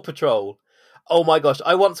 Paw Patrol. Oh my gosh!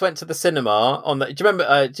 I once went to the cinema on the. Do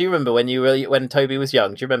you remember when Toby was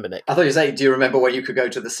young? Do you remember, Nick? I thought you were saying, do you remember when you could go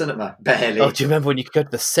to the cinema? Barely. Oh, do you remember when you could go to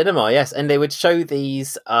the cinema? Yes, and they would show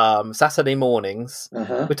these Saturday mornings.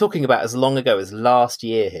 Uh-huh. We're talking about as long ago as last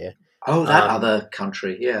year here. Oh, that other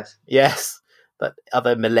country, yes. Yes, that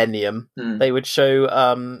other millennium. Mm. They would show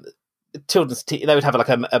children's. They would have like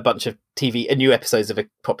a bunch of new episodes of a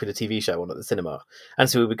popular TV show on at the cinema, and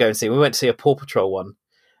so we would go and see. We went to see a Paw Patrol one,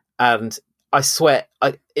 and I swear,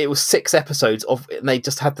 it was 6 episodes and they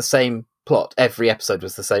just had the same plot. Every episode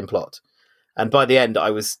was the same plot, and by the end,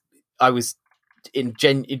 I was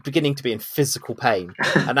beginning to be in physical pain.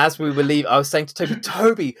 And as we were leaving, I was saying to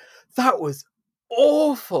Toby, that was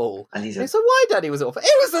awful. And he said, "Why, Daddy, was it awful?"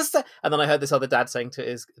 It was And then I heard this other dad saying to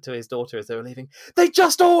his daughter as they were leaving, "They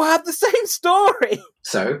just all had the same story."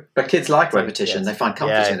 So, but kids like repetition; yes. They find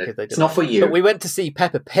comfort in it. It's not for you. But we went to see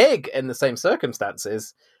Peppa Pig in the same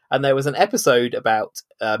circumstances. And there was an episode about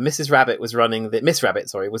Miss Rabbit was running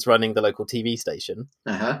the local TV station.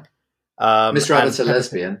 Uh-huh. Miss Rabbit's a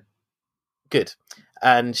lesbian. Good.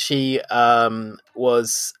 And she she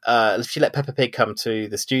let Peppa Pig come to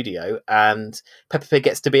the studio, and Peppa Pig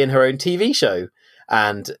gets to be in her own TV show,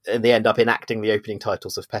 and they end up enacting the opening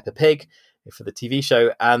titles of Peppa Pig for the TV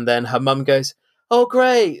show. And then her mum goes, "Oh,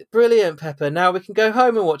 great, brilliant, Peppa! Now we can go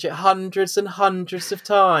home and watch it hundreds and hundreds of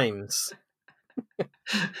times."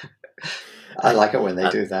 I like it when they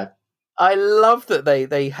do that. I love that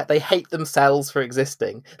they hate themselves for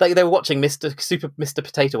existing. Like they were watching Mr.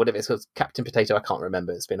 Potato, whatever it's called, Captain Potato. I can't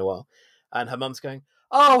remember. It's been a while. And her mum's going,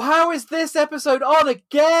 "Oh, how is this episode on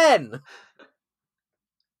again?"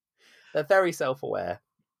 They're very self-aware.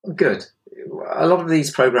 Good. A lot of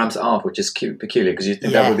these programs aren't, which is peculiar because you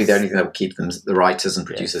think that would be the only thing that would keep the writers and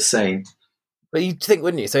producers sane. But you'd think,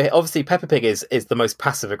 wouldn't you? So obviously Peppa Pig is the most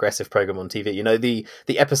passive-aggressive program on TV. You know, the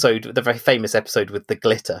episode, the very famous episode with the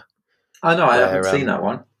glitter. Oh, no, I haven't seen that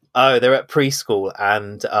one. Oh, they're at preschool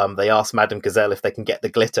and they ask Madame Gazelle if they can get the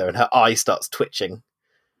glitter and her eye starts twitching.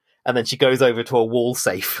 And then she goes over to a wall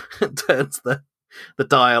safe and turns the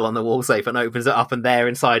dial on the wall safe and opens it up, and there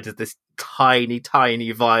inside is this tiny,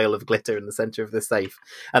 tiny vial of glitter in the centre of the safe.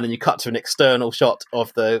 And then you cut to an external shot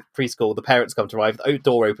of the preschool. The parents come to arrive, the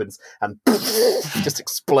door opens, and just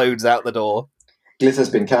explodes out the door. Glitter's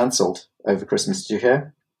been cancelled over Christmas, did you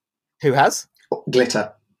hear? Who has?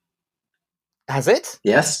 Glitter. Has it?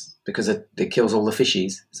 Yes, because it kills all the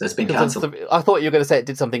fishies, so it's been cancelled. I thought you were going to say it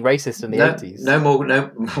did something racist in the 80s. No more.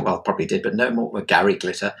 Well, probably did, but no more Gary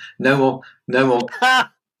glitter. No more. No more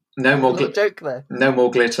joke there. No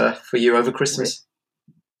more glitter for you over Christmas.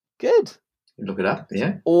 Good. Look it up.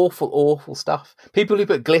 Yeah. Awful stuff. People who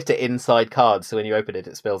put glitter inside cards, so when you open it,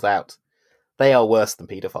 it spills out. They are worse than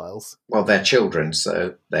paedophiles. Well, they're children,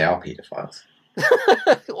 so they are paedophiles.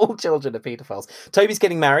 All children are paedophiles. Toby's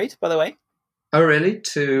getting married, by the way. Oh, really?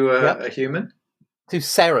 To a human? To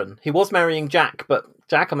Seren. He was marrying Jack, but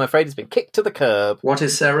Jack, I'm afraid, has been kicked to the curb. What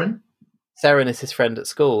is Seren? Seren is his friend at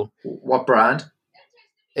school. What brand?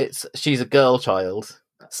 She's a girl child.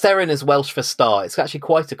 Seren is Welsh for star. It's actually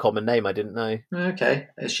quite a common name. I didn't know. Okay.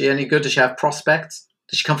 Is she any good? Does she have prospects?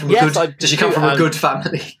 Does she come from a good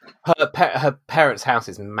family? Her parents' house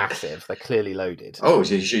is massive. They're clearly loaded. Oh,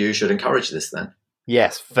 you should encourage this then.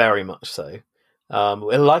 Yes, very much so.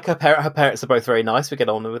 Like her parents are both very nice. We get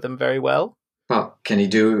on with them very well. Well, can you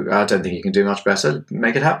do? I don't think you can do much better.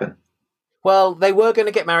 Make it happen. Well, they were going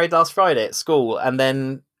to get married last Friday at school, and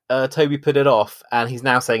then Toby put it off, and he's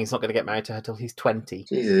now saying he's not going to get married to her till he's 20.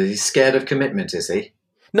 Jesus, he's scared of commitment, is he?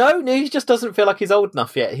 No, he just doesn't feel like he's old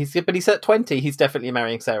enough yet. But he's at 20. He's definitely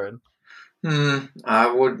marrying Seren. I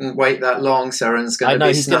wouldn't wait that long. Seren's going to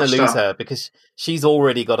be snatched up. I know he's going to lose her because she's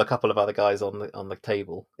already got a couple of other guys on the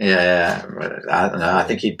table. Yeah, I don't know. I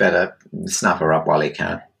think he'd better snap her up while he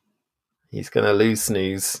can. He's going to lose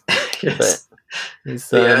Snooze. Yes, he's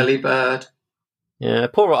the early bird. Yeah,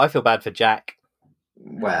 I feel bad for Jack.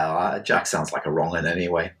 Well, Jack sounds like a wrong one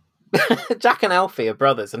anyway. Jack and Alfie are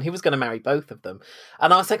brothers, and he was going to marry both of them.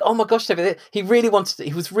 And I was like, oh my gosh, he really wanted to,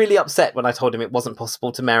 he was really upset when I told him it wasn't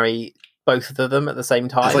possible to marry both of them at the same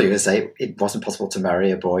time. I thought you were going to say it wasn't possible to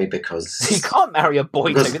marry a boy because... You can't marry a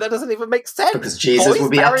boy, Toby. That doesn't even make sense. Because Jesus would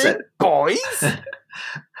be upset. Boys?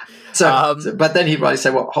 But then he'd probably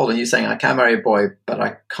say, well, hold on, you're saying I can marry a boy, but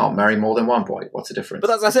I can't marry more than one boy. What's the difference?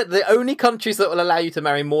 But as I said, the only countries that will allow you to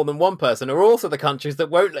marry more than one person are also the countries that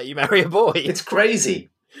won't let you marry a boy. It's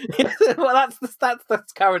crazy. Well, that's the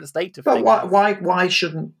current state of things. But why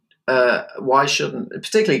shouldn't,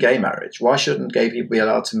 particularly gay marriage, why shouldn't gay people be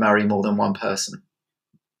allowed to marry more than one person?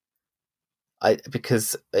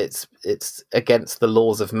 Because it's against the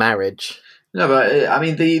laws of marriage. No, but I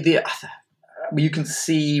mean you can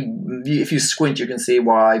see, if you squint, you can see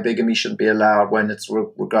why bigamy shouldn't be allowed when it's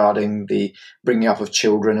regarding the bringing up of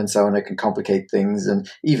children and so on. It can complicate things, and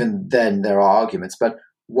even then there are arguments. But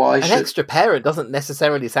why an extra parent doesn't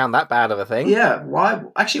necessarily sound that bad of a thing? Yeah. Why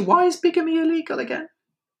is bigamy illegal again?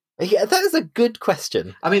 Yeah, that is a good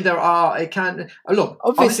question. I mean, it can look.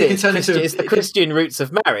 Obviously, it's the Christian roots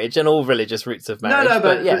of marriage and all religious roots of marriage.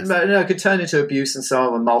 It could turn into abuse and so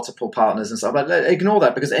on with multiple partners and so on. But ignore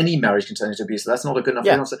that, because any marriage can turn into abuse. That's not a good enough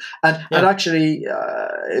answer. And actually,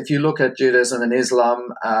 if you look at Judaism and Islam,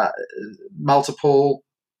 multiple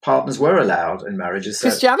partners were allowed in marriages.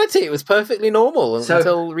 Christianity, it was perfectly normal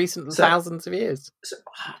until recent thousands of years. So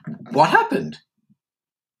what happened?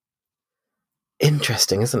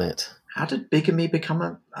 Interesting, isn't it? How did bigamy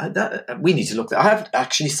become we need to look that. I have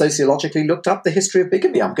actually sociologically looked up the history of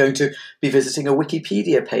bigamy. I'm going to be visiting a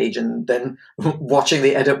Wikipedia page and then watching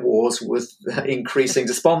the edit wars with increasing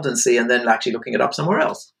despondency and then actually looking it up somewhere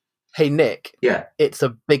else. Hey, Nick. Yeah. It's a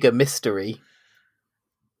bigger mystery.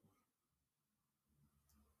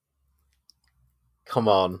 Come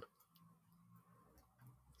on.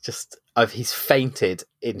 He's fainted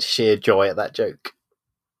in sheer joy at that joke.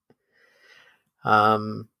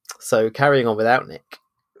 So carrying on without Nick.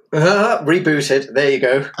 Rebooted. There you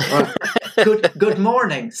go. Good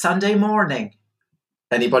morning. Sunday morning.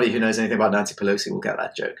 Anybody who knows anything about Nancy Pelosi will get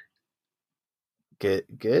that joke.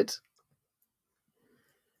 Good.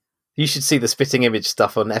 You should see the spitting image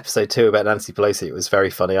stuff on episode 2 about Nancy Pelosi. It was very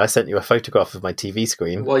funny. I sent you a photograph of my TV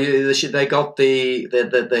screen. Well, they got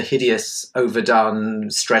the hideous, overdone,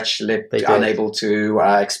 stretched lip, unable to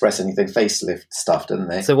express anything, facelift stuff, didn't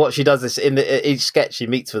they? So what she does is, in each sketch, she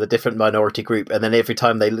meets with a different minority group, and then every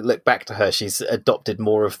time they look back to her, she's adopted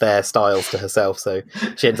more of their styles to herself. So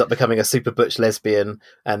she ends up becoming a super butch lesbian,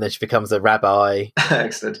 and then she becomes a rabbi.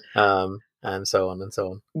 Excellent. And so on and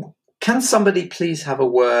so on. Can somebody please have a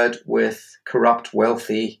word with corrupt,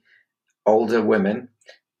 wealthy, older women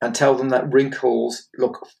and tell them that wrinkles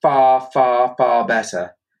look far, far, far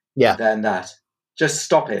better than that? Just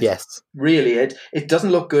stop it. Yes. Really, it doesn't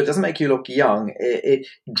look good. It doesn't make you look young. It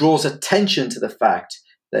draws attention to the fact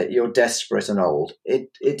that you're desperate and old.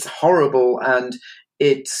 It's horrible, and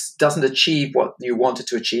it doesn't achieve what you wanted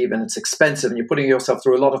to achieve, and it's expensive, and you're putting yourself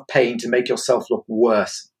through a lot of pain to make yourself look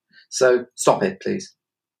worse. So stop it, please.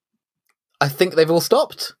 I think they've all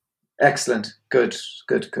stopped. Excellent. Good.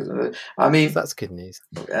 I mean, that's good news.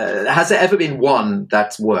 Has there ever been one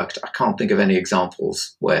that's worked? I can't think of any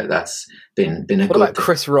examples where that's been a what good thing. What about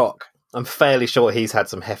Chris Rock? I'm fairly sure he's had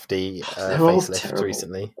some hefty facelifts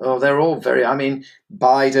recently. Oh, they're all very. I mean,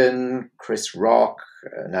 Biden, Chris Rock,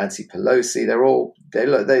 Nancy Pelosi.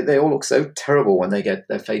 They all look so terrible when they get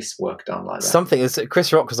their face work done like that.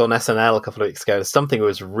 Chris Rock was on SNL a couple of weeks ago. Something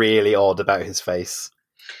was really odd about his face.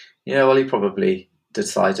 Yeah, well, he probably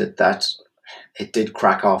decided that it did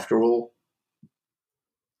crack after all.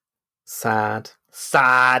 Sad,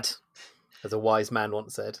 as a wise man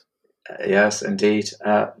once said. Yes, indeed.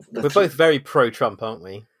 We're both very pro-Trump, aren't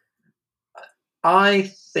we?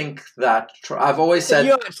 I think that I've always said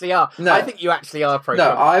you actually are. No, I think you actually are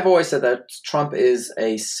pro-Trump. No, I've always said that Trump is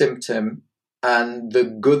a symptom, and the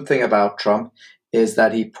good thing about Trump is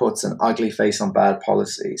that he puts an ugly face on bad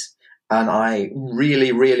policies. And I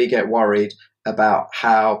really, really get worried about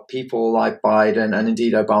how people like Biden and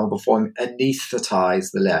indeed Obama before him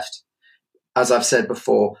anesthetize the left. As I've said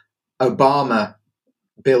before, Obama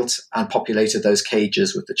built and populated those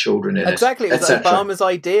cages with the children in exactly. It was Obama's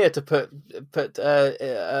idea to put what's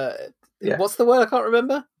the word? I can't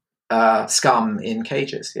remember. Scum in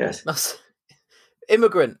cages. Yes.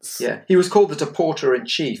 Immigrants. Yeah. He was called the deporter in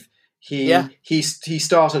chief. He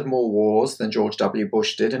started more wars than George W.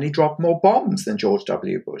 Bush did, and he dropped more bombs than George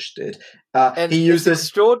W. Bush did. And it's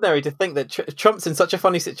extraordinary to think that Trump's in such a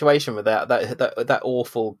funny situation with that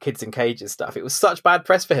awful kids in cages stuff. It was such bad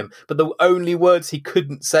press for him, but the only words he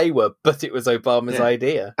couldn't say were, "But it was Obama's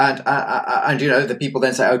idea." And the people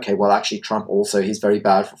then say, "Okay, well, actually, Trump also he's very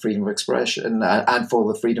bad for freedom of expression and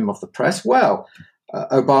for the freedom of the press." Well.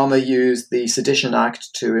 Obama used the Sedition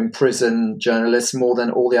Act to imprison journalists more than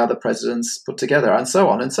all the other presidents put together, and so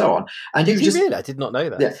on and so on. And really? I did not know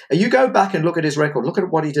that. Yeah, you go back and look at his record. Look at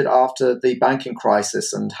what he did after the banking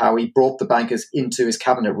crisis and how he brought the bankers into his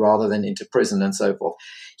cabinet rather than into prison and so forth.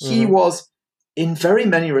 He was, in very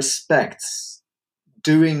many respects,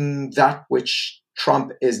 doing that which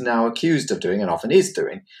Trump is now accused of doing and often is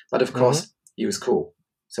doing. But of course, he was cool,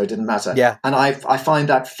 so it didn't matter. Yeah. And I find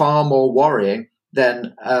that far more worrying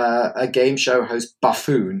than a game show host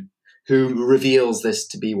buffoon who reveals this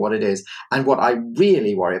to be what it is. And what I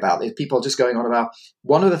really worry about is people just going on about,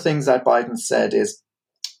 one of the things that Biden said is,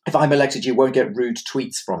 if I'm elected, you won't get rude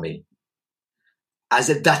tweets from me. As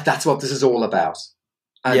if that's what this is all about.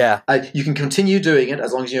 And you can continue doing it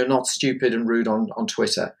as long as you're not stupid and rude on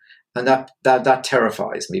Twitter. And that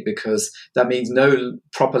terrifies me, because that means no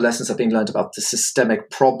proper lessons have been learned about the systemic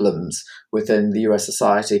problems within the US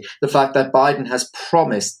society. The fact that Biden has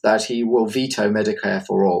promised that he will veto Medicare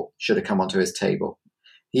for all should have come onto his table.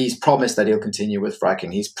 He's promised that he'll continue with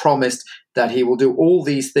fracking. He's promised that he will do all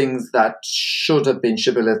these things that should have been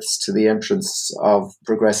shibboleths to the entrance of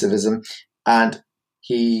progressivism. And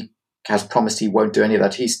he has promised he won't do any of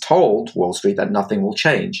that. He's told Wall Street that nothing will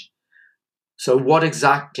change. So what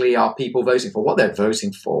exactly are people voting for? What they're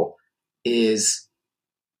voting for is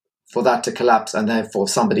for that to collapse, and therefore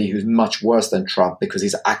somebody who's much worse than Trump because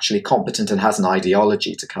he's actually competent and has an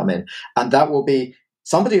ideology to come in. And that will be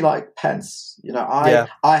somebody like Pence. I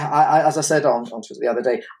as I said on Twitter the other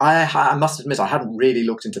day, I must admit I hadn't really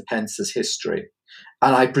looked into Pence's history.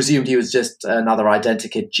 And I presumed he was just another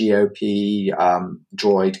identikit GOP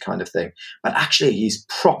droid kind of thing. But actually, he's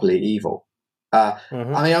properly evil. I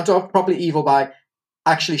mean, I'm probably evil by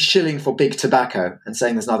actually shilling for big tobacco and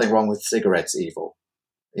saying there's nothing wrong with cigarettes evil,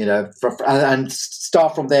 and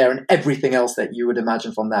start from there and everything else that you would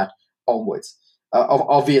imagine from that onwards.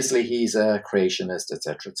 Obviously, he's a creationist,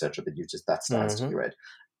 etc., but that stands to be read.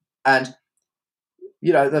 And,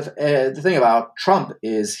 the thing about Trump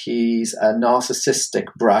is he's a narcissistic,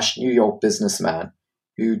 brash New York businessman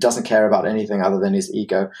who doesn't care about anything other than his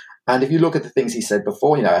ego. And if you look at the things he said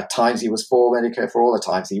before, at times he was for Medicare for all, at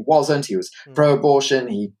times he wasn't. He was pro-abortion.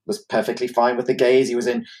 He was perfectly fine with the gays. He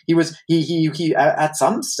at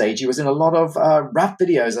some stage he was in a lot of rap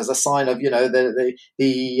videos as a sign of the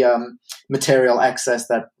material excess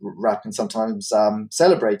that rap can sometimes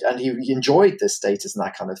celebrate. And he enjoyed this status and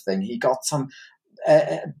that kind of thing. He got some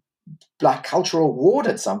Black Cultural Award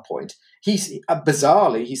at some point.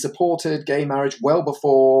 Bizarrely, he supported gay marriage well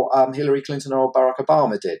before Hillary Clinton or Barack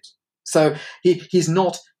Obama did. So he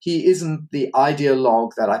isn't the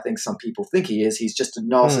ideologue that I think some people think he is. He's just a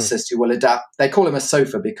narcissist who will adapt. They call him a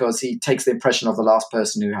sofa because he takes the impression of the last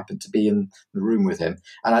person who happened to be in the room with him.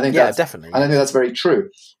 And I think definitely. And I think that's very true.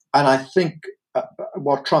 And I think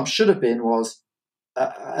what Trump should have been was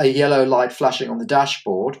a yellow light flashing on the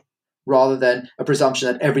dashboard, rather than a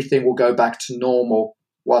presumption that everything will go back to normal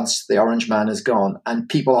once the orange man is gone. And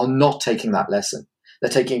people are not taking that lesson. They're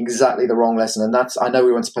taking exactly the wrong lesson. And I know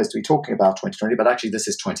we weren't supposed to be talking about 2020, but actually this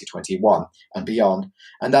is 2021 and beyond.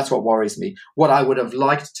 And that's what worries me. What I would have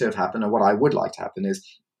liked to have happened, and what I would like to happen, is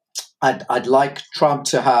I'd like Trump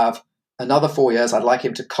to have another 4 years. I'd like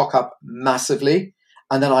him to cock up massively.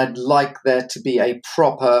 And then I'd like there to be a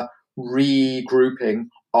proper regrouping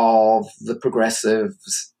of the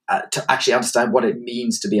progressives to actually understand what it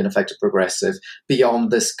means to be an effective progressive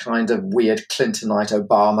beyond this kind of weird Clintonite,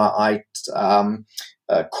 Obamaite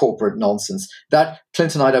corporate nonsense. That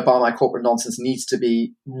Clintonite, Obamaite corporate nonsense needs to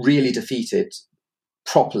be really defeated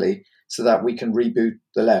properly so that we can reboot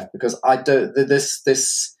the left, because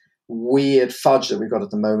this weird fudge that we've got at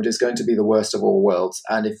the moment is going to be the worst of all worlds.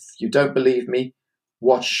 And if you don't believe me,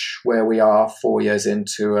 watch where we are 4 years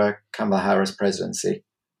into Kamala Harris presidency.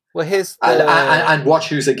 Well, and watch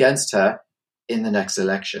who's against her in the next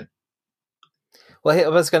election. Well, I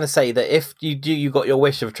was going to say that if you got your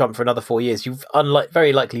wish of Trump for another 4 years, you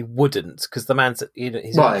very likely wouldn't, because the man's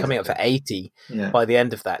he's coming up for 80 by the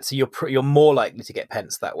end of that. So you're more likely to get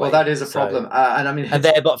Pence that way. Well, that is a problem, and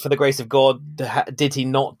there, but for the grace of God, did he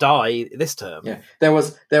not die this term? Yeah, there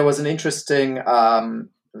was an interesting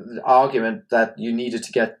argument that you needed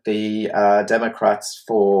to get the Democrats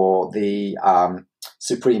for the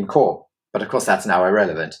Supreme Court, but of course that's now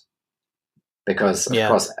irrelevant because of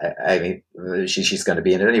course Amy, she's going to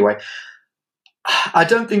be in it anyway. I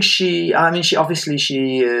don't think she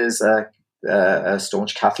is a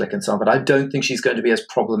staunch Catholic and so on, but I don't think she's going to be as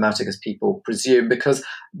problematic as people presume, because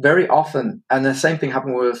very often, and the same thing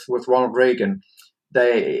happened with Ronald Reagan,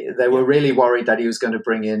 they were really worried that he was going to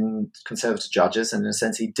bring in conservative judges, and in a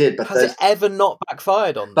sense he did. But has it ever not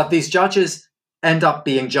backfired on them? But these judges end up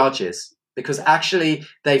being judges because actually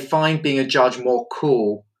they find being a judge more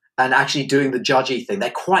cool and actually doing the judgy thing. They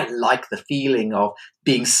quite like the feeling of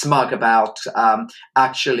being smug about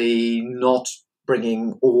actually not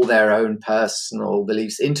bringing all their own personal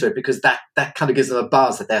beliefs into it, because that kind of gives them a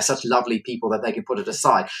buzz that they're such lovely people that they can put it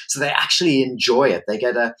aside. So they actually enjoy it. They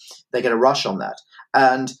get a rush on that.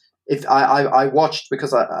 And if I watched,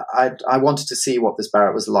 because I wanted to see what this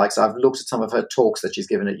Barrett was like, so I've looked at some of her talks that she's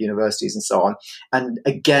given at universities and so on. And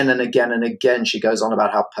again and again and again, she goes on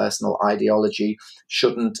about how personal ideology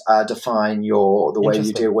shouldn't define the way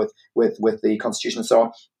you deal with the Constitution and so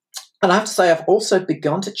on. And I have to say, I've also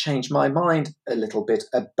begun to change my mind a little bit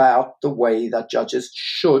about the way that judges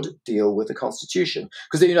should deal with the Constitution.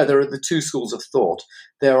 Because, there are the two schools of thought.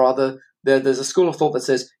 There's a school of thought that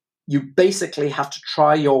says you basically have to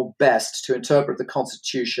try your best to interpret the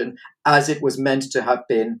Constitution as it was meant to have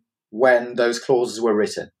been when those clauses were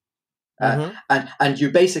written. And you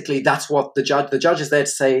basically, that's what the judge is there to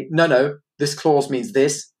say, no, this clause means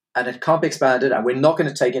this, and it can't be expanded, and we're not going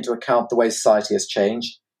to take into account the way society has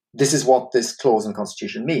changed. This is what this clause in the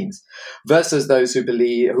Constitution means. Versus those who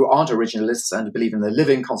aren't originalists and believe in the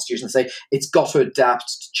living Constitution, say it's got to adapt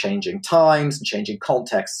to changing times and changing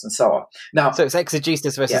contexts and so on. Now, so it's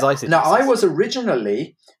exegesis versus eisegesis. Now, I was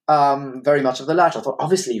originally very much of the latter. I thought,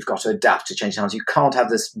 obviously, you've got to adapt to changing times. You can't have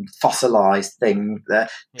this fossilized thing there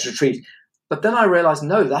to treat. But then I realized,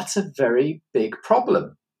 no, that's a very big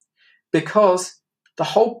problem, because the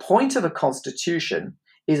whole point of a constitution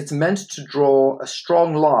is it's meant to draw a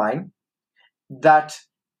strong line that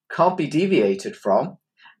can't be deviated from.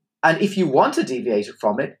 And if you want to deviate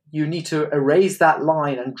from it, you need to erase that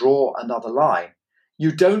line and draw another line.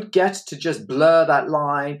 You don't get to just blur that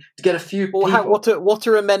line to get a few people. What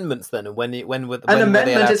are amendments then? An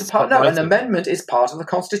amendment is part of the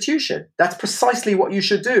Constitution. That's precisely what you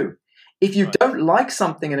should do. If you don't like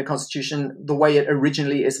something in a Constitution the way it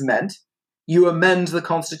originally is meant, you amend the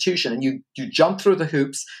Constitution and you jump through the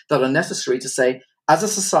hoops that are necessary to say, as a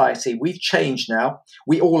society, we've changed now.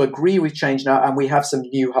 We all agree we've changed now, and we have some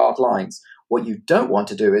new hard lines. What you don't want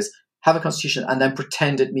to do is have a Constitution and then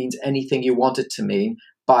pretend it means anything you want it to mean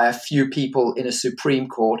by a few people in a Supreme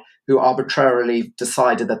Court who arbitrarily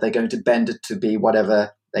decided that they're going to bend it to be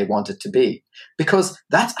whatever they want it to be. Because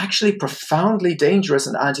that's actually profoundly dangerous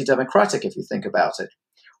and anti-democratic if you think about it.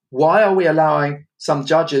 Why are we allowing some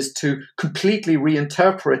judges to completely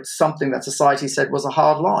reinterpret something that society said was a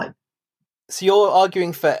hard line? So you're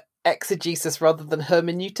arguing for exegesis rather than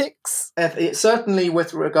hermeneutics? Certainly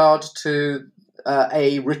with regard to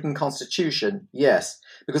a written constitution, yes.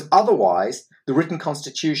 Because otherwise, the written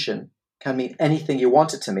constitution can mean anything you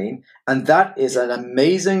want it to mean. And that is an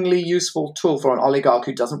amazingly useful tool for an oligarch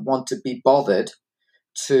who doesn't want to be bothered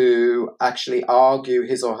to actually argue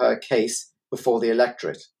his or her case before the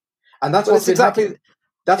electorate. And that's what's exactly happening.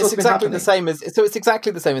 That's it's exactly the same as it's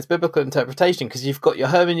exactly the same as biblical interpretation, because you've got your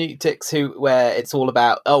hermeneutics where it's all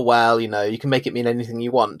about, oh well, you can make it mean anything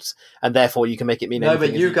you want, and therefore you can make it mean anything. No,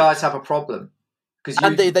 but you guys have a problem.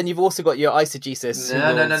 And then you've also got your eisegesis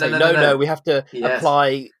no, we have to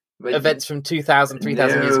apply events from 2,000,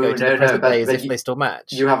 3,000 years ago to the present day as if they still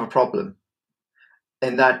match. You have a problem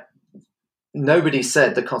in that nobody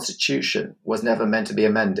said the Constitution was never meant to be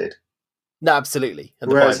amended. No, absolutely. And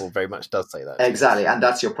the Bible very much does say that. Exactly, and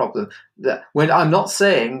that's your problem. When I'm not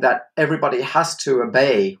saying that everybody has to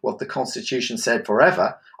obey what the Constitution said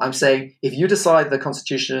forever, I'm saying if you decide the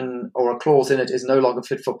Constitution or a clause in it is no longer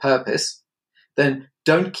fit for purpose, then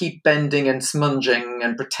don't keep bending and smunging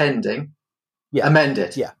and pretending. Yeah. Amend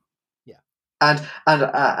it. Yeah. And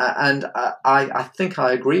I think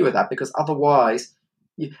I agree with that, because otherwise,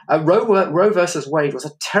 Roe versus Wade was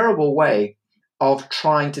a terrible way of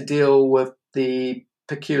trying to deal with the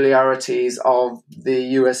peculiarities of the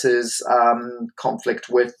US's conflict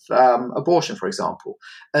with abortion, for example.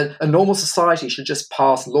 A normal society should just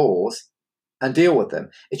pass laws and deal with them.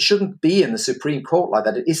 It shouldn't be in the Supreme Court like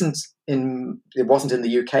that. It wasn't in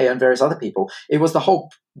the UK and various other people. It was the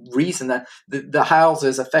whole reason that the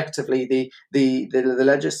houses, effectively, the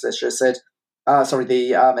legislature said,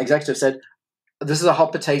 the executive said, this is a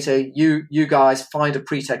hot potato. You guys find a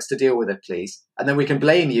pretext to deal with it, please. And then we can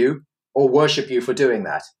blame you or worship you for doing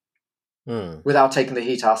that without taking the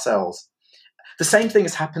heat ourselves. The same thing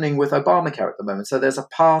is happening with Obamacare at the moment. So there's a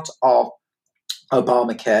part of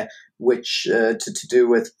Obamacare which to do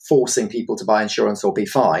with forcing people to buy insurance or be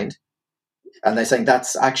fined. And they're saying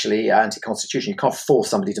that's actually anti-constitutional. You can't force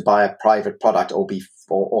somebody to buy a private product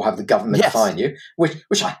or have the government fine you,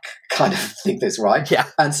 which I kind of think is right. Yeah.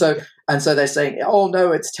 And so they're saying, oh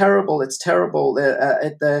no, it's terrible. It's terrible.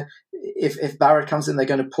 If Barrett comes in, they're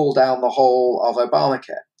going to pull down the whole of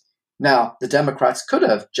Obamacare. Now, the Democrats could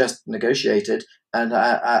have just negotiated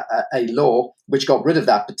a law which got rid of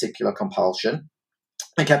that particular compulsion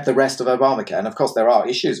and kept the rest of Obamacare. And of course, there are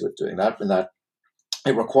issues with doing that, in that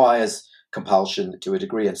it requires compulsion to a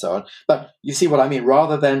degree and so on. But you see what I mean?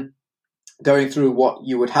 Rather than going through what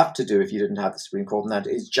you would have to do if you didn't have the Supreme Court, and that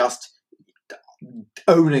is just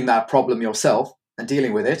owning that problem yourself and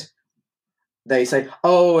dealing with it, they say,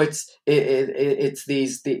 oh, it's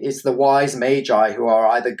the wise magi who are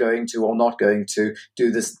either going to or not going to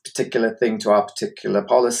do this particular thing to our particular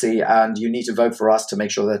policy, and you need to vote for us to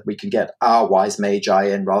make sure that we can get our wise magi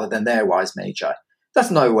in rather than their wise magi.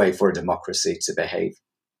 That's no way for a democracy to behave.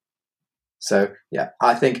 So, yeah,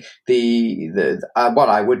 I think what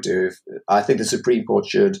I would do, I think the Supreme Court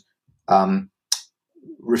should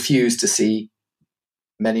refuse to see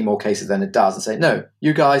many more cases than it does and say, no,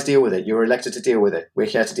 you guys deal with it. You were elected to deal with it. We're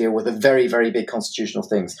here to deal with the very, very big constitutional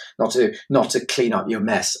things, not to clean up your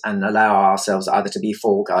mess and allow ourselves either to be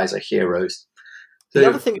fall guys or heroes. The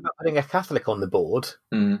other thing about putting a Catholic on the board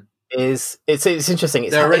is it's interesting.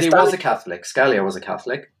 There already was a Catholic. Scalia was a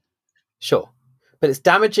Catholic. Sure. But it's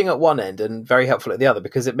damaging at one end and very helpful at the other,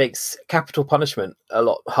 because it makes capital punishment a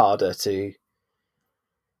lot harder to.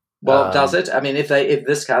 Well, does it? I mean, if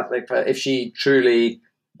this Catholic, if she truly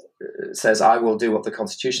says, "I will do what the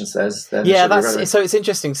Constitution says," then so it's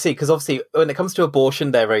interesting to see, because obviously when it comes to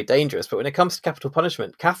abortion, they're very dangerous, but when it comes to capital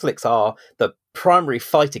punishment, Catholics are the primary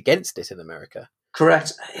fight against it in America.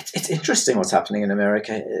 Correct. It's interesting what's happening in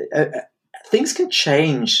America. Things can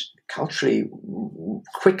change culturally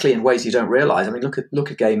quickly in ways you don't realize. I mean,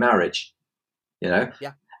 look at gay marriage, Yeah.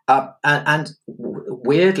 And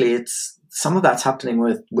weirdly, it's some of that's happening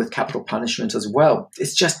with capital punishment as well.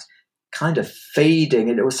 It's just kind of fading.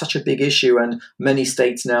 It was such a big issue, and many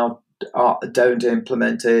states now don't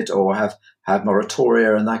implement it or have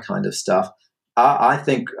moratoria and that kind of stuff. I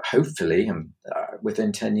think hopefully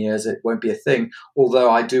within 10 years it won't be a thing, although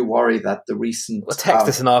I do worry that the recent... Well,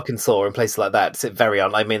 Texas and Arkansas and places like that, it's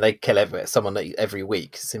they kill someone every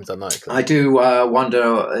week. It seems unlikely. I do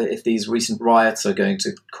wonder if these recent riots are going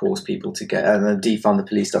to cause people to get... and the defund the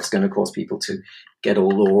police stuff is going to cause people to get all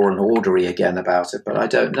law and ordery again about it, but I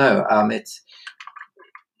don't know.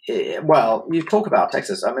 Well, you talk about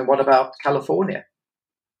Texas. I mean, what about California?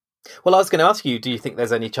 Well, I was going to ask you, do you think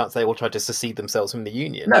there's any chance they will try to secede themselves from the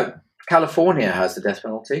Union? No. California has the death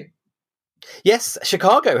penalty. Yes,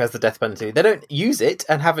 Chicago has the death penalty. They don't use it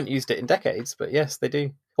and haven't used it in decades, but yes, they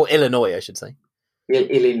do. Or Illinois, I should say.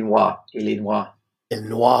 Illinois.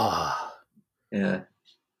 Yeah.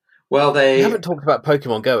 Well, We haven't talked about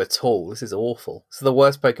Pokemon Go at all. This is awful. This is the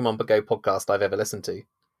worst Pokemon Go podcast I've ever listened to.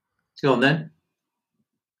 Go on, then.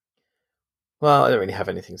 Well, I don't really have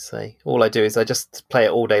anything to say. All I do is I just play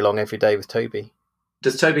it all day long, every day with Toby.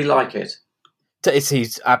 Does Toby like it?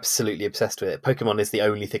 He's absolutely obsessed with it. Pokemon is the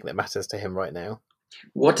only thing that matters to him right now.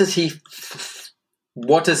 What does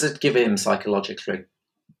it give him psychologically?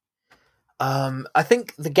 I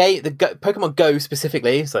think Pokemon Go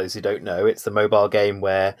specifically, so those who don't know, it's the mobile game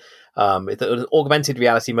where it's an augmented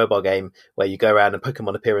reality mobile game where you go around and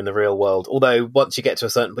Pokemon appear in the real world. Although once you get to a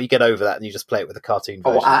certain point, you get over that and you just play it with a cartoon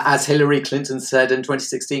version. As Hillary Clinton said in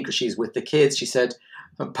 2016, because she's with the kids, she said,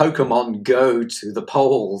 Pokemon go to the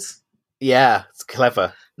polls. Yeah, it's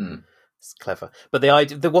clever. It's clever. But the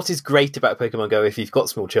idea, what is great about Pokemon Go, if you've got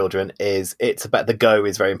small children, is it's about the go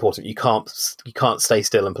is very important. You can't stay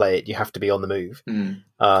still and play it. You have to be on the move.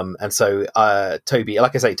 And so Toby,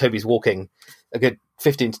 like I say, Toby's walking a good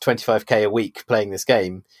 15 to 25k a week playing this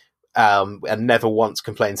game, and never once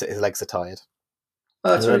complains that his legs are tired.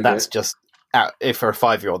 Oh, that's just for a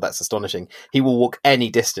 5-year-old, that's astonishing. He will walk any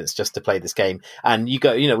distance just to play this game. And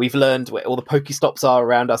we've learned where all the Pokestops are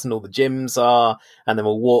around us and all the gyms are, and then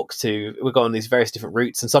we'll go on these various different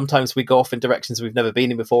routes, and sometimes we go off in directions we've never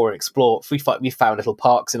been in before and explore. We found little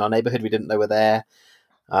parks in our neighborhood we didn't know were there,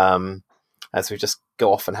 as we just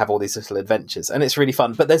go off and have all these little adventures, and it's really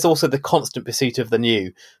fun. But there's also the constant pursuit of the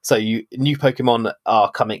new. So new Pokemon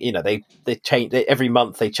are coming. They change every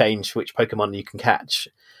month. They change which Pokemon you can catch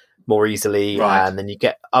more easily, right. And then you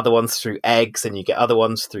get other ones through eggs, and you get other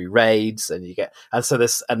ones through raids, and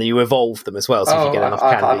then you evolve them as well. So if you get enough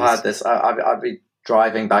candies. I've had this. I'd be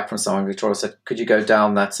driving back from somewhere. Victoria said, "Could you go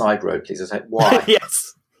down that side road, please?" I said, "Why?"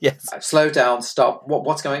 Yes. Slow down. Stop.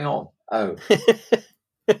 What's going on? Oh.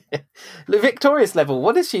 Victoria's level.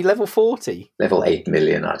 What is she? Level 40. Level 8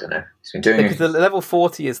 million. I don't know. She's been doing because the level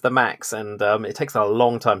 40 is the max, and it takes a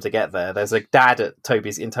long time to get there. There's a dad at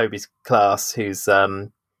Toby's class who's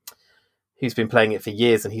been playing it for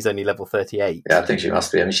years, and he's only level 38. Yeah, I think she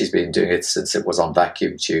must be. I mean, she's been doing it since it was on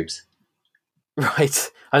vacuum tubes.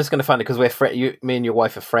 Right. I'm just going to find it because me and your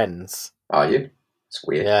wife are friends. Are you? It's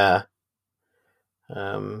weird. Yeah.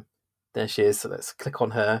 There she is. So let's click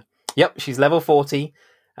on her. Yep, she's level 40,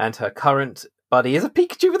 and her current buddy is a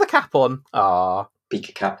Pikachu with a cap on. Ah,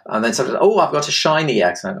 Pika cap. And then something. Oh, I've got a shiny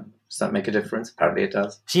accent. Does that make a difference? Apparently, it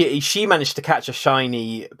does. She managed to catch a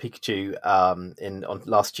shiny Pikachu on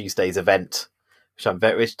last Tuesday's event,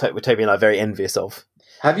 which Toby and I are very envious of.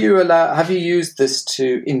 Have you used this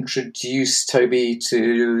to introduce Toby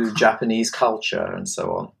to Japanese culture and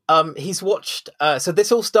so on? He's watched. So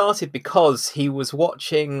this all started because he was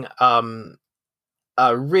watching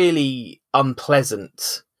a really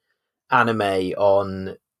unpleasant anime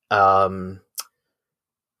on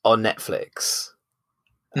Netflix.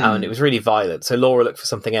 And it was really violent. So Laura looked for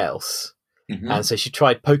something else, and so she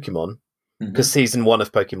tried Pokemon because season 1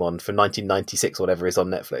 of Pokemon from 1996 or whatever is on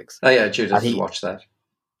Netflix. Oh yeah, Judith watched that,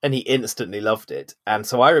 and he instantly loved it. And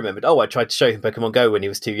so I remembered, I tried to show him Pokemon Go when he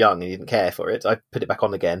was too young and he didn't care for it. I put it back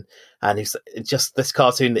on again, and he's just this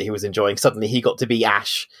cartoon that he was enjoying. Suddenly he got to be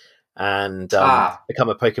Ash and become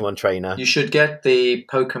a Pokemon trainer. You should get the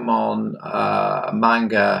Pokemon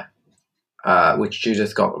manga. Which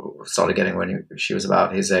Judith started getting when she was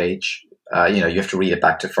about his age. You have to read it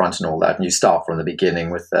back to front and all that, and you start from the beginning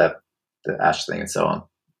with the Ash thing and so on.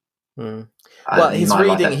 Well, he's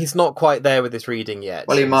reading. He's not quite there with his reading yet.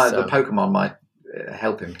 Well, he might. The Pokemon might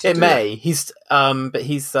help him. It may. He's. But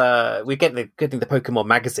he's. We're getting the Pokemon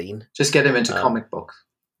magazine. Just get him into comic books.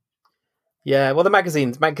 Yeah, well, the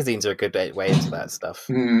magazines are a good way into that stuff.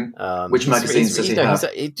 Which magazines does he have?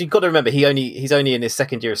 You've got to remember, he's only in his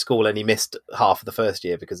second year of school, and he missed half of the first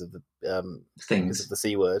year because of the things, because of the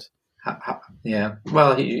C word. Yeah,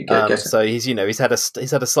 well, so he's had a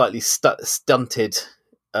slightly stunted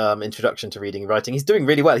introduction to reading and writing. He's doing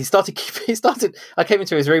really well. He started. I came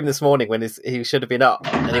into his room this morning when he should have been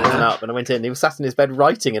up, and he wasn't up. And I went in. He was sat in his bed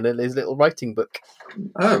writing in his little writing book.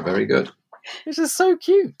 Oh, very good. Which is so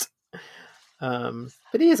cute.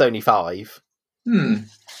 But he is only 5. But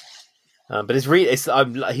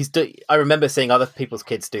I remember seeing other people's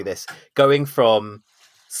kids do this, going from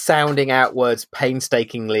sounding out words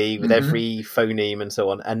painstakingly with every phoneme and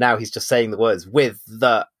so on, and now he's just saying the words with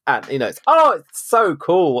the, and it's so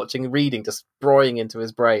cool watching reading just broying into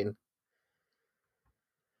his brain.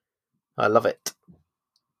 I love it.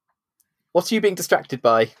 What are you being distracted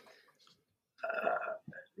by?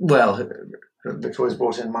 Well, Victoria's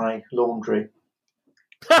brought in my laundry.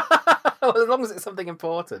 Well, as long as it's something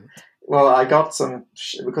important. Well, I got some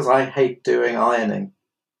because I hate doing ironing.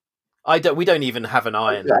 We don't even have an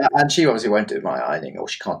iron. And she obviously won't do my ironing, or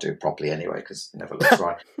she can't do it properly anyway because it never looks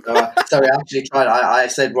right. So we actually tried. I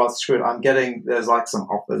said, well, screw it. There's like some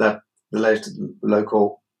offer that the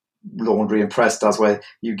local Laundry and Press does, where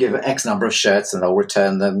you give X number of shirts and they'll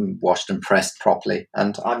return them washed and pressed properly.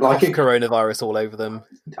 And I'm liking coronavirus all over them.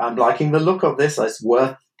 I'm liking the look of this. It's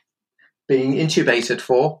worth being intubated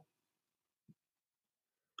for.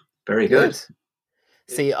 Very good.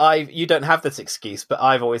 See, you don't have this excuse, but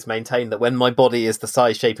I've always maintained that when my body is the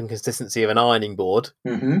size, shape, and consistency of an ironing board,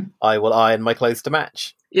 I will iron my clothes to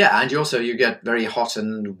match. Yeah, and you get very hot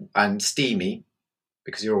and steamy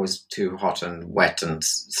because you're always too hot and wet and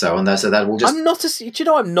so on. So that will just. I'm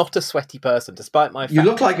not a sweaty person, despite my. You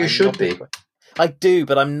look like you should be. I do,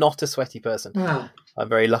 but I'm not a sweaty person. Well, I'm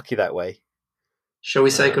very lucky that way. Shall we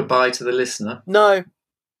say goodbye to the listener? No.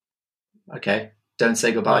 Okay, don't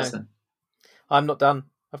say goodbye then. I'm not done.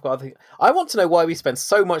 I've got other things. I want to know why we spend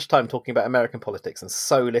so much time talking about American politics and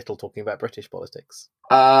so little talking about British politics.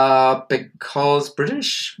 Because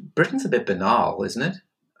Britain's a bit banal, isn't it?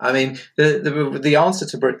 I mean, the answer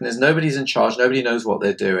to Britain is nobody's in charge, nobody knows what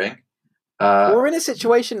they're doing. We're in a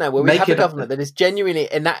situation now where we have a government that is genuinely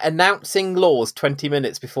announcing laws 20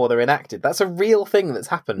 minutes before they're enacted. That's a real thing that's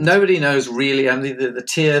happened. Nobody knows really. I mean, the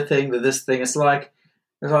tier thing, this thing, it's like,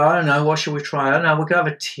 I don't know, what should we try? I don't know, we'll go have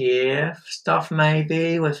a tier stuff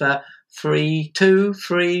maybe with a 3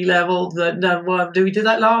 level. No, did we do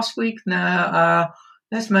that last week? No.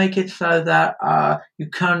 Let's make it so that you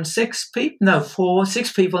can 6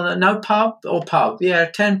 people, no pub. Yeah,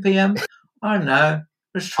 10 p.m. I don't know.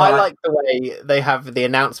 Let's try. I like the way they have the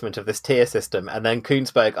announcement of this tier system, and then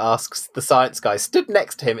Koonsberg asks the science guy stood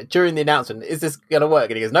next to him during the announcement, is this going to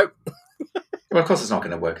work? And he goes, nope. Well, of course it's not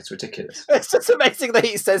going to work. It's ridiculous. It's just amazing that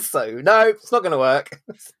he says so. No, it's not going to work.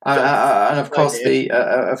 And of course,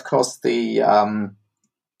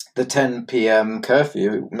 the 10 p.m.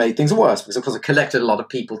 curfew made things worse because, of course, it collected a lot of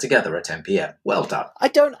people together at 10 p.m. Well done.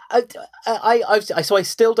 So I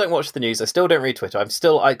still don't watch the news. I still don't read Twitter. I'm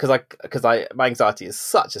still because my anxiety is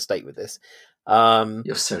such a state with this.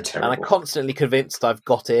 You're so terrible. And I'm constantly convinced I've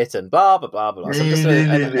got it and blah blah blah blah. So I'm just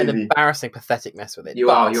an embarrassing, pathetic mess with it. You're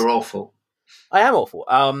awful. I am awful.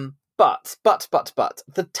 But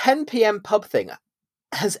the 10 p.m. pub thing.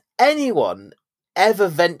 Has anyone ever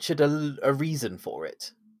ventured a reason for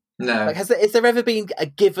it? No. Like, has there ever been a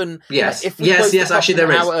given? Yes. Like, yes. Actually,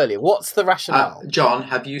 there is. An hour earlier. What's the rationale? John,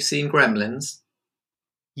 have you seen Gremlins?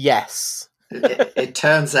 Yes. It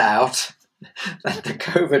turns out that the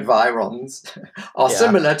COVID virons are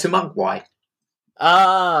similar to monkwhite.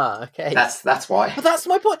 Ah, okay. That's why. But that's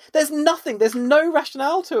my point. There's no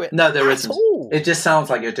rationale to it. No, there isn't. All. It just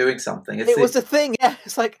sounds like you're doing something. It was a thing, yeah.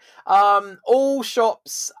 It's like all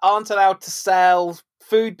shops aren't allowed to sell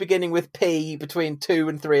food beginning with P between 2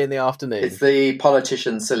 and 3 in the afternoon. It's the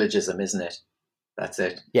politician's syllogism, isn't it? That's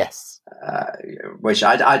it. Yes. Which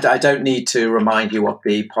I don't need to remind you what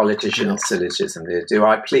the politician's syllogism is. Do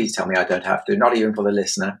I? Please tell me I don't have to. Not even for the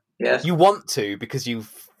listener. Yes. You want to because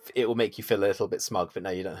it will make you feel a little bit smug, but no,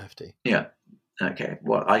 you don't have to. Yeah. Okay.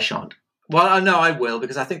 Well, I shan't. Well, no, I will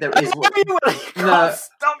because I think there is.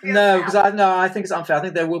 No, because I think it's unfair. I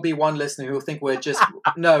think there will be one listener who will think we're just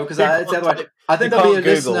because it's the other way. I think there'll be a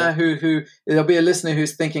listener who there'll be a listener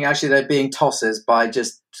who's thinking actually they're being tossers by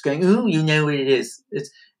just going, ooh, you know what it is.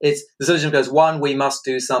 It's the solution goes 1, we must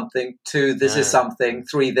do something. 2, this is something.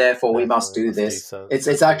 3, therefore we must do this.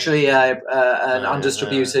 It's actually an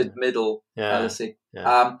undistributed middle policy.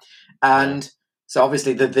 Yeah. So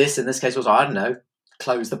obviously this in this case was I don't know.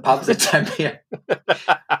 Close the pubs at 10 p.m.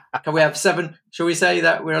 Can we have 7? Shall we say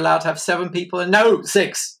that we're allowed to have 7 people? No,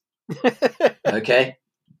 6. Okay,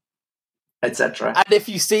 etc. And if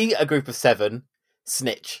you see a group of 7,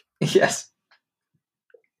 snitch. Yes.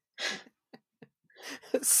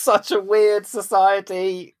 It's such a weird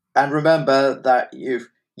society. And remember that you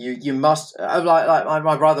must like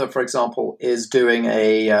my brother, for example, is doing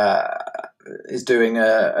a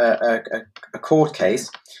court case,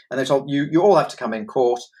 and they told you all have to come in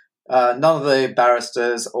court. None of the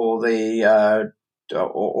barristers or the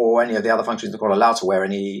or any of the other functions in the court are allowed to wear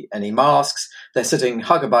any masks. They're sitting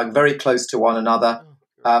hug-a-bug very close to one another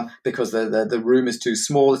because the room is too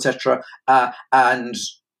small, etc. And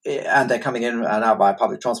they're coming in and out by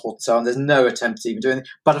public transport and so on. There's no attempt to even do anything.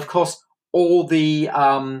 But of course, all the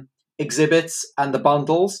exhibits and the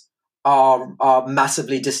bundles are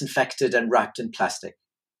massively disinfected and wrapped in plastic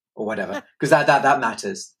or whatever, because that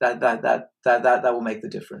matters. That will make the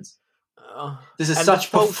difference. This is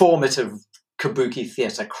such performative kabuki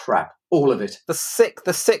theatre crap. All of it. The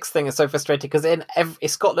sixth thing is so frustrating because in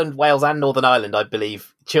Scotland, Wales, and Northern Ireland, I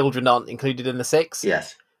believe children aren't included in the 6.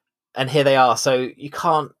 Yes, and here they are. So you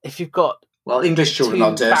can't if you've got English children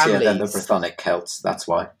are dirtier than the Brythonic Celts. That's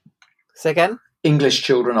why. Say again. English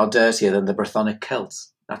children are dirtier than the Brythonic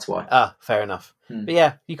Celts. That's why. Ah, fair enough. But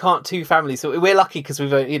yeah, you can't two families. So we're lucky because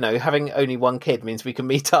we've, having only one kid means we can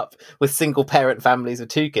meet up with single parent families with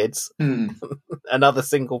two kids. Another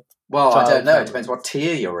single. Well, I don't know. It depends what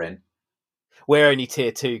tier you're in. We're only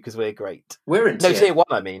tier 2 because we're great. We're in tier 1.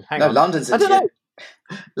 I mean, hang on. London's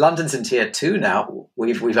in tier 2 now.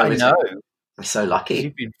 We've only. I know. We're so lucky.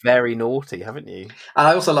 You've been very naughty, haven't you? And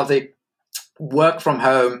I also love the work from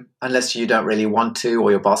home unless you don't really want to,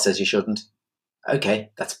 or your boss says you shouldn't.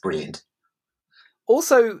 Okay, that's brilliant.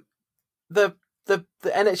 Also, the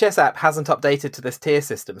NHS app hasn't updated to this tier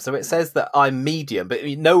system, so it says that I'm medium, but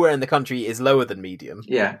nowhere in the country is lower than medium.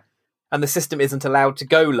 Yeah. And the system isn't allowed to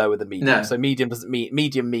go lower than medium, no. So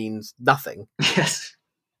medium means nothing. Yes.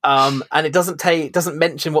 And it doesn't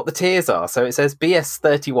mention what the tiers are. So it says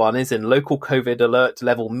BS31 is in local COVID alert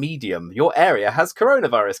level medium. Your area has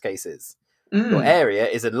coronavirus cases. Your area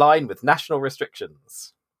is in line with national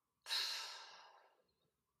restrictions.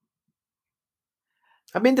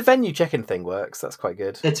 I mean, the venue check-in thing works. That's quite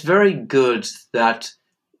good. It's very good that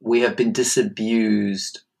we have been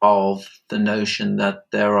disabused of the notion that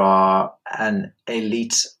there are an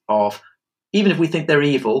elite of, even if we think they're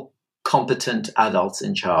evil, competent adults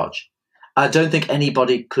in charge. I don't think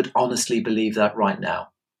anybody could honestly believe that right now.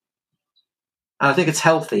 And I think it's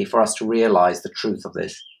healthy for us to realise the truth of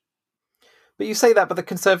this. But you say that, but the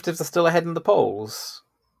Conservatives are still ahead in the polls.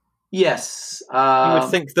 Yes. You would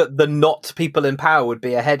think that the not people in power would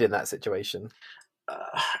be ahead in that situation.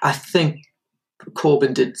 I think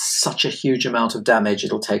Corbyn did such a huge amount of damage,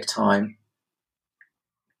 it'll take time.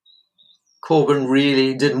 Corbyn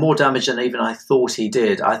really did more damage than even I thought he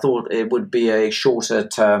did. I thought it would be a shorter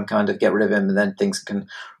term kind of get rid of him and then things can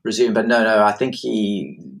resume. But no, I think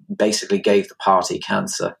he basically gave the party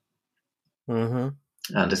cancer. Mm-hmm.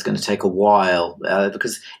 And it's going to take a while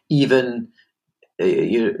because even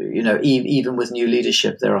even with new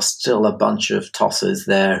leadership, there are still a bunch of tossers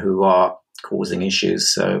there who are causing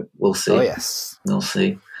issues. So we'll see. Oh, yes. We'll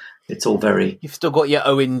see. It's all very... You've still got your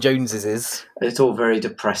Owen Joneses. It's all very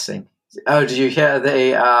depressing. Oh, did you hear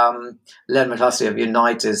the Len McCluskey of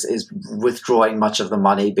Unite is withdrawing much of the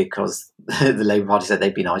money because the Labour Party said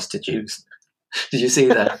they'd be nice to Jews? Did you see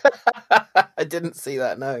that? I didn't see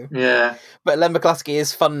that, no. Yeah. But Len McCluskey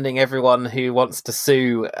is funding everyone who wants to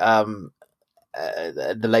sue the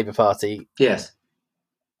Labour Party. Yes.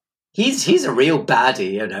 He's a real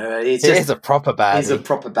baddie, He is a proper baddie. He's a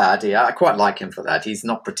proper baddie. I quite like him for that. He's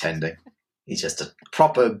not pretending. He's just a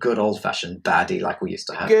proper good old-fashioned baddie like we used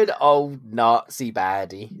to have. Good old Nazi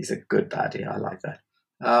baddie. He's a good baddie. I like that.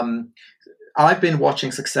 I've been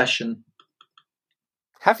watching Succession.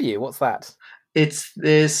 Have you? What's that? It's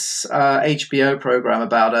this HBO program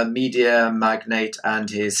about a media magnate and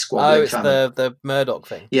his squabbling family. Oh, it's the Murdoch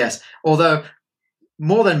thing. Yes, although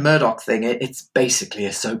more than Murdoch thing, it's basically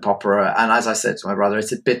a soap opera. And as I said to my brother,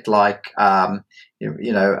 it's a bit like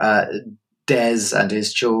Des and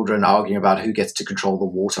his children arguing about who gets to control the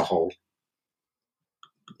water hole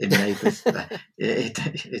in Neighbours.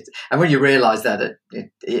 And when you realise that,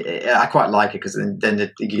 I quite like it because then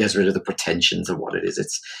it gets rid of the pretensions of what it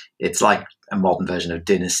is. It's like a modern version of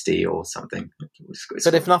Dynasty or something.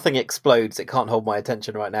 But if nothing explodes, it can't hold my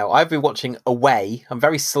attention right now. I've been watching Away. I'm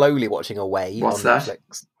very slowly watching Away. What's on that?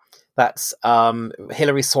 Netflix. That's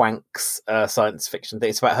Hilary Swank's science fiction thing.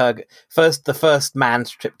 It's about her the first manned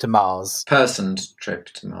trip to Mars. Personed trip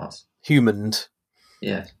to Mars. Humaned.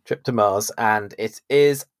 Yeah. Trip to Mars. And it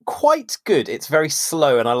is quite good. It's very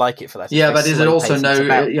slow and I like it for that. Yeah, but is it also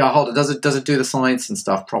hold on, does it do the science and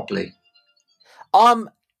stuff properly?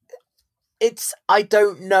 I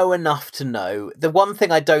don't know enough to know. The one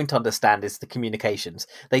thing I don't understand is the communications.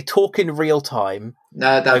 They talk in real time.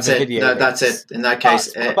 No, that's it. No, that's it. In that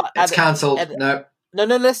case, it's cancelled. No,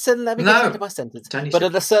 listen, let me get into my sentence. But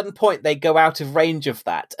at a certain point, they go out of range of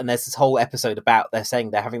that, and there's this whole episode about they're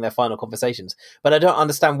saying they're having their final conversations. But I don't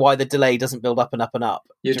understand why the delay doesn't build up and up and up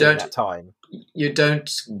during that time. You don't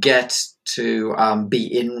get to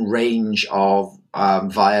be in range of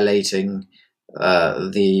violating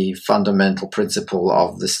the fundamental principle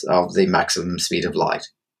of the maximum speed of light.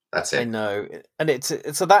 That's it. I know,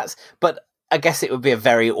 and but I guess it would be a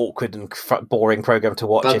very awkward and boring program to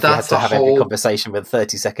watch if you had to have every conversation with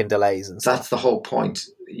 30-second delays and stuff. That's the whole point.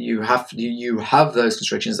 You have those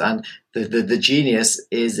constrictions, and the genius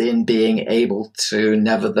is in being able to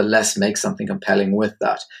nevertheless make something compelling with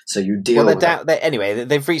that. So you deal with it. Anyway,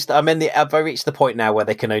 they've reached. I've reached the point now where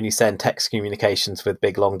they can only send text communications with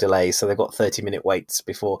big long delays. So they've got 30-minute waits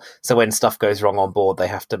before. So when stuff goes wrong on board, they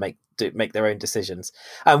have to make their own decisions.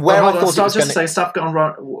 And where I thought say stuff gone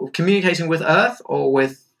wrong, communicating with Earth or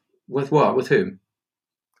with what? With whom?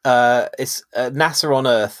 It's NASA on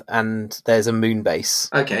Earth, and there's a moon base.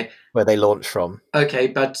 Okay. Where they launch from. Okay,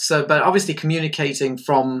 but obviously communicating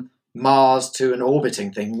from Mars to an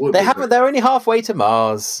orbiting thing would. They're only halfway to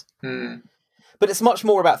Mars. Hmm. But it's much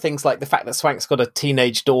more about things like the fact that Swank's got a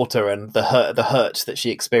teenage daughter and the hurt that she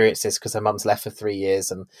experiences because her mum's left for 3 years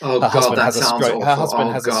and her husband has a stroke. Awful. Her husband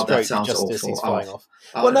has a stroke just as he's flying off.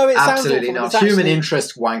 Well, no, it sounds absolutely not. Human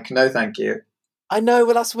interest wank. No, thank you. I know,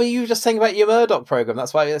 well, that's what you were just saying about your Murdoch program.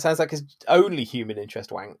 That's why it sounds like it's only human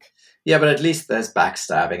interest wank. Yeah, but at least there's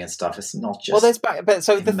backstabbing and stuff. It's not just.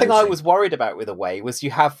 Well, the thing I was worried about with Away was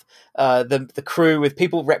you have the crew with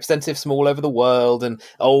people representatives from all over the world, and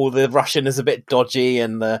the Russian is a bit dodgy,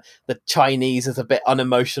 and the Chinese is a bit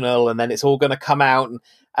unemotional, and then it's all going to come out,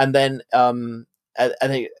 and then and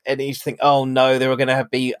you think, oh no, they're going to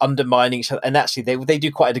be undermining each other, and actually they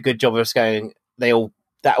do quite a good job of just going.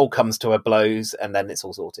 That all comes to a blows, and then it's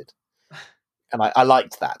all sorted. And I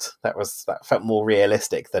liked that. That felt more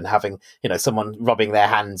realistic than having someone rubbing their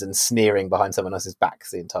hands and sneering behind someone else's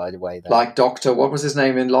backs the entire way. There. Like Doctor, what was his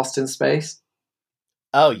name in Lost in Space?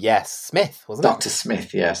 Oh yes, Smith, wasn't it? Dr.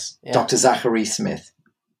 Smith, yes, yeah. Dr. Zachary Smith.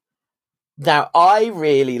 Now I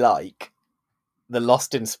really like the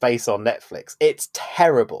Lost in Space on Netflix. It's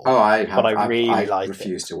terrible. Oh, I really like it. I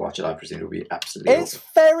refuse to watch it. I presume it'll be absolutely It's awful.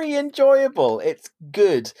 Very enjoyable. It's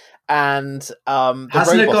good. And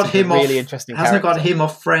hasn't it got him really interesting character. Hasn't it got him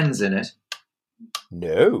off Friends in it?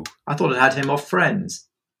 No. I thought it had him off Friends.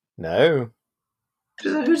 No.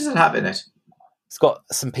 Who does it have in it? It's got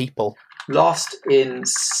some people. Lost in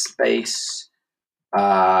Space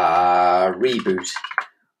reboot.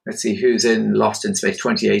 Let's see who's in Lost in Space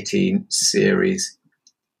 2018 series.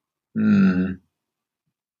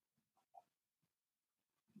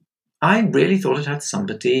 I really thought it had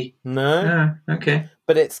somebody. No. Okay.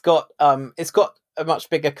 But it's got a much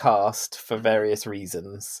bigger cast for various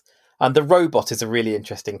reasons. And the robot is a really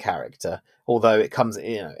interesting character, although it comes,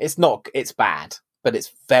 it's bad, but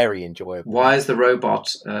it's very enjoyable. Why is the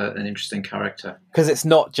robot an interesting character? Because it's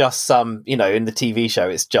not just some, in the TV show,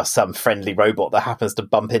 it's just some friendly robot that happens to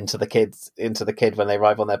bump into the kid when they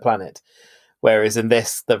arrive on their planet. Whereas in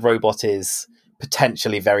this, the robot is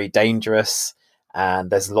potentially very dangerous, and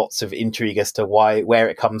there's lots of intrigue as to where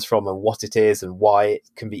it comes from and what it is and why it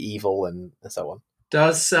can be evil and so on.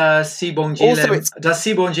 Does Sibonjile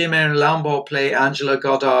Lambo play Angela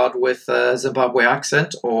Goddard with a Zimbabwe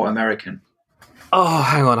accent or American? Oh,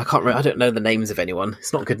 hang on, I don't know the names of anyone.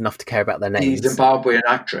 It's not good enough to care about their names. She's Zimbabwean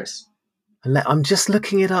actress. I'm just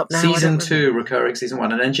looking it up now. Season 2, recurring season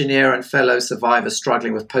 1. An engineer and fellow survivor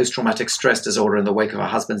struggling with post-traumatic stress disorder in the wake of her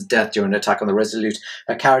husband's death during an attack on the Resolute.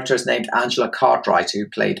 Her character is named Angela Cartwright, who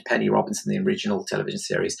played Penny Robinson in the original television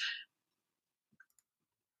series.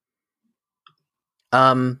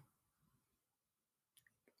 Hang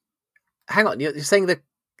on, you're saying the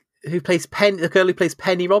girl who plays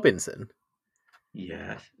Penny Robinson?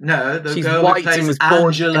 Yeah. No, the She's girl white who plays and was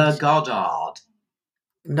Angela Goddard.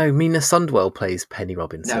 No, Mina Sundwell plays Penny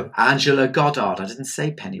Robinson. No, Angela Goddard. I didn't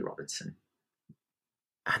say Penny Robinson.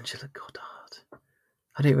 Angela Goddard.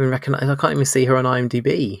 I don't even recognise. I can't even see her on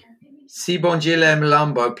IMDb. Sibonjile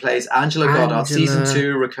Mlambo plays Angela Goddard, season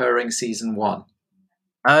 2, recurring season 1.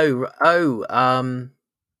 Do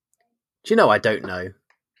you know? I don't know.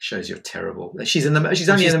 Shows you're terrible. She's only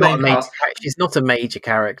in the main cast. She's not a major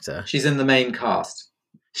character. She's in the main cast.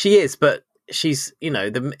 She is, but she's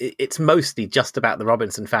it's mostly just about the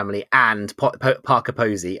Robinson family and Parker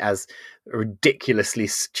Posey as ridiculously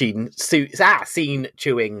seen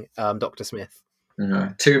chewing Dr. Smith.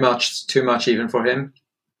 No, too much even for him.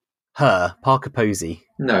 Parker Posey.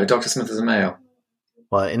 No, Dr. Smith is a male.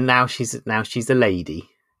 Well, and now she's a lady.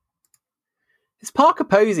 It's Parker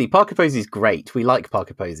Posey. Parker Posey's great. We like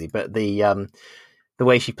Parker Posey, but the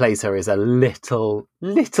way she plays her is a little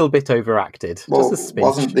bit overacted. Well, just a smidge.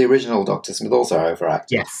 Wasn't the original Dr. Smith also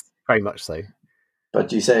overacted? Yes, very much so.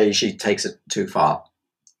 But you say she takes it too far.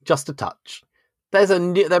 Just a touch.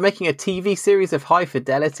 They're making a TV series of High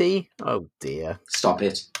Fidelity. Oh dear. Stop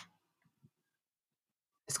it.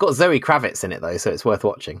 It's got Zoe Kravitz in it though, so it's worth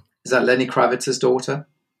watching. Is that Lenny Kravitz's daughter?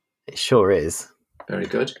 It sure is. Very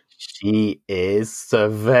good. She is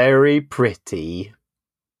very pretty.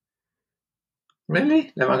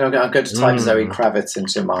 Really? No, I'm going to type Zoe Kravitz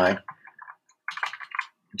into my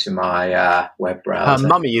web browser. Her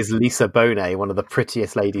mummy is Lisa Bonet, one of the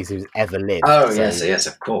prettiest ladies who's ever lived. Oh, so. yes,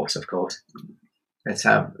 of course.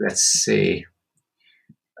 Let's see.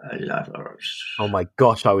 I love her. Oh my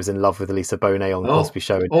gosh, I was in love with Lisa Bonet on the Cosby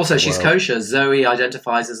Show. Also, she's kosher. Zoe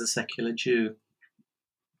identifies as a secular Jew.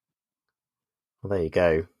 Well, there you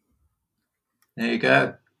go. There you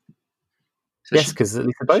go. So yes, because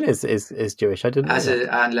Lisa Bonet is Jewish. I didn't know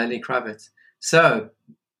that. And Lenny Kravitz. So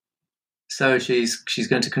she's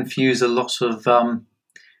going to confuse a lot of BLM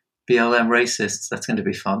racists. That's going to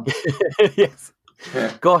be fun. Yes.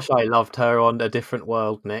 Yeah. Gosh, I loved her on A Different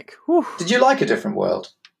World, Nick. Whew. Did you like A Different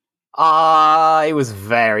World? It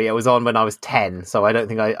was on when I was 10, so I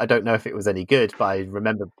don't know if it was any good, but I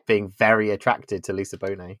remember being very attracted to Lisa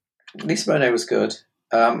Bonet. Lisa Bonet was good.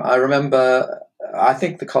 I remember, I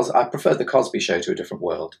preferred the Cosby Show to A Different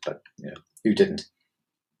World, but who didn't?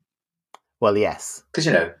 Well, yes. Because,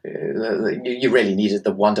 you really needed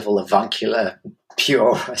the wonderful avuncular,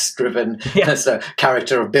 purist-driven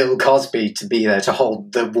character of Bill Cosby to be there to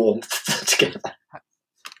hold the warmth together.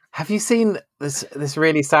 Have you seen this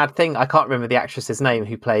really sad thing? I can't remember the actress's name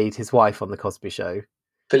who played his wife on The Cosby Show.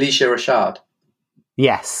 Felicia Rashad.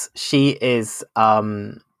 Yes, she is.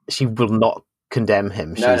 She will not condemn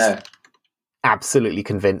him. She's absolutely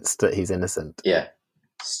convinced that he's innocent. Yeah,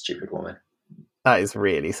 stupid woman. That is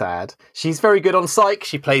really sad. She's very good on Psych.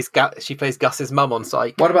 She plays Gus's mum on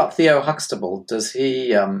Psych. What about Theo Huxtable? Does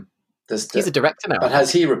he? He's a director now. But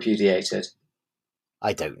has he repudiated?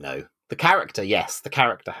 I don't know. The character, yes, the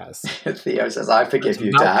character has. Theo says, "I forgive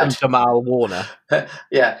you, Malcolm Dad." Jamal Warner.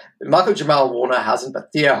 Yeah, Malcolm Jamal Warner hasn't,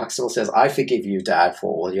 but Theo Huxtable says, "I forgive you, Dad, for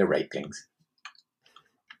all your rapings."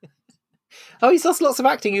 Oh, he's lost lots of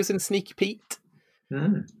acting. He was in Sneaky Pete.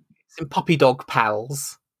 Mm. He's in Puppy Dog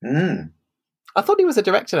Pals. Mm. I thought he was a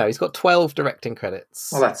director now. He's got 12 directing credits.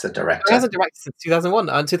 Well, that's a director. He hasn't directed since 2001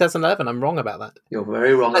 and 2011. I'm wrong about that. You're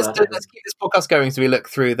very wrong about that. Let's keep this podcast going as we look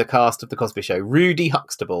through the cast of The Cosby Show. Rudy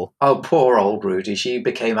Huxtable. Oh, poor old Rudy. She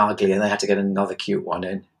became ugly and they had to get another cute one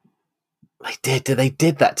in. They did. They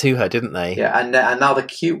did that to her, didn't they? Yeah, and now the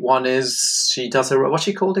cute one is, she does her, what's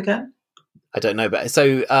she called again? I don't know. But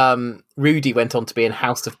so Rudy went on to be in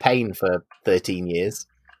House of Pain for 13 years.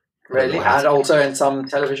 Really? And also in some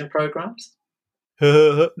television programs?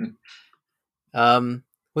 Was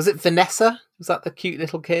it Vanessa? Was that the cute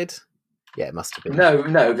little kid? Yeah, it must have been.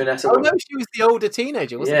 No, Vanessa. Oh no, she was the older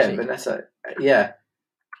teenager, wasn't she? Yeah, Vanessa. Yeah.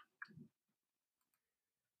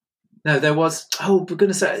 No, there was. Oh, for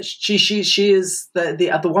goodness sake, she is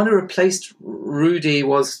the one who replaced Rudy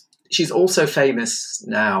was. She's also famous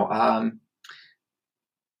now.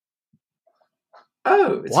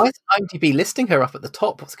 Why is IMDb listing her up at the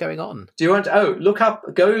top? What's going on? Do you want? Look up.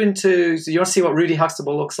 Go into. So you want to see what Rudy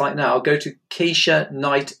Huxtable looks like now? Go to Keisha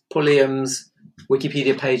Knight Pulliam's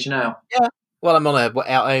Wikipedia page now. Yeah. Well, I'm on our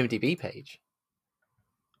IMDb page.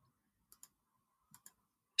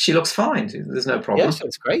 She looks fine. There's no problem. Yeah, she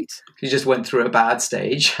looks great. She just went through a bad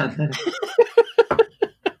stage and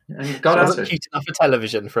then got out of it. Cute enough for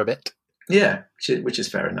television for a bit. Yeah, which is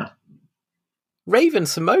fair enough. Raven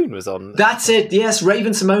Simone was on. That's it. Yes,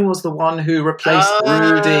 Raven Simone was the one who replaced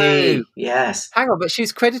Rudy. Yes. Hang on, but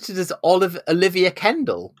she's credited as Olivia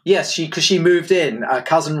Kendall. Yes, because she moved in.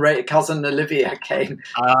 Cousin Olivia came.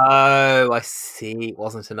 Oh, I see. It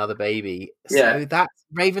wasn't another baby. Yeah. So that's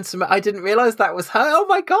Raven Simone. I didn't realise that was her. Oh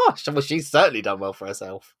my gosh! Well, she's certainly done well for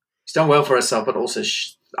herself. She's done well for herself, but also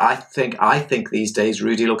I think these days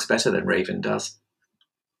Rudy looks better than Raven does.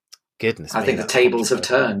 Goodness, I think the tables have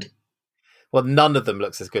turned. Well, none of them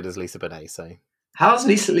looks as good as Lisa Bonet, so... How's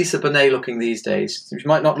Lisa Bonet looking these days? She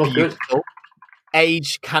might not look good.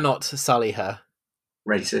 Age cannot sully her.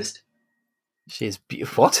 Racist. She is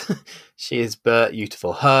what? She is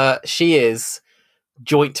beautiful. She is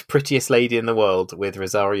joint prettiest lady in the world with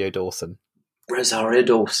Rosario Dawson. Rosario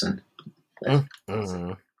Dawson.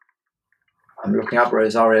 Mm-hmm. I'm looking up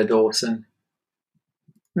Rosario Dawson.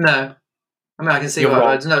 No. I mean, I can see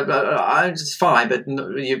it's fine, but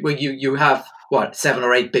you have, 7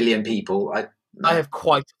 or 8 billion people. I have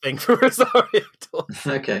quite a thing for Rosario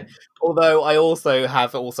Dawson. Okay. Although I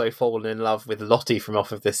have fallen in love with Lottie from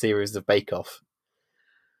off of this series of Bake Off.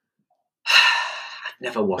 I've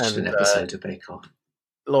never watched an episode of Bake Off.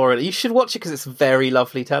 Laura, you should watch it because it's very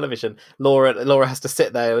lovely television. Laura has to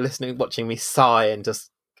sit there watching me sigh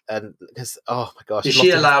because oh my gosh. Is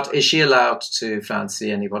she allowed to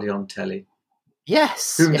fancy anybody on telly?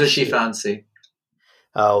 Yes. Whom does she fancy?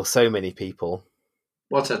 Oh, so many people.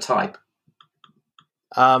 What's her type?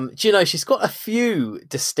 Do you know she's got a few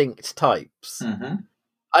distinct types? Mm-hmm.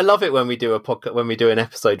 I love it when we do an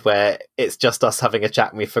episode where it's just us having a chat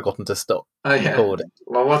and we've forgotten to stop recording.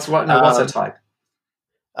 Well, what's her type?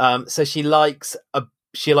 So she likes a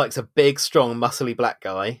big, strong, muscly black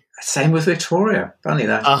guy. Same with Victoria. Funny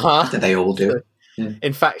that. They all do.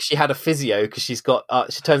 In fact, she had a physio because she's got.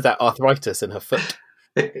 She turns out arthritis in her foot.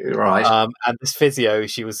 Right. And this physio,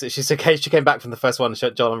 she came back from the first one and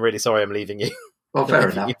said, "John, I'm really sorry, I'm leaving you." Well, fair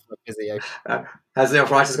enough. Has the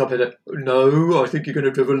arthritis got better? No, I think you're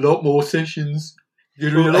going to have a lot more sessions.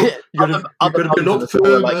 You're going to be a lot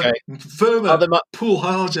firmer, pull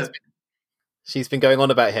harder. She's been going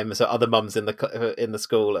on about him, so other mums in the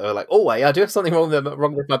school are like, "Oh, I do have something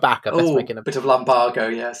wrong with my back. I best making a bit of lumbago,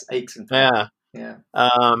 yes, aches and pains." Yeah.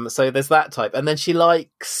 So there's that type, and then she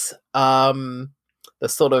likes the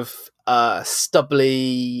sort of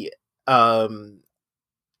stubbly,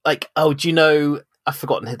 like, oh, do you know? I've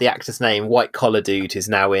forgotten the actor's name. White collar dude who's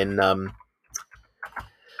now in other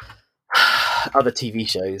TV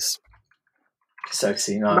shows. So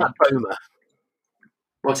seen Matt Bomer.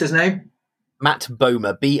 What's his name? Matt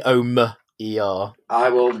Bomer. Bomer. I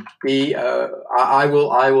will be. I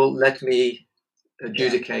will. Let me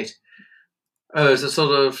adjudicate. Yeah. Oh, it's a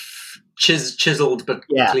sort of chiseled but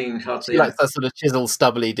clean cut. She likes that sort of chiseled,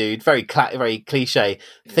 stubbly dude. Very cliche.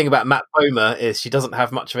 The thing about Matt Bomer is she doesn't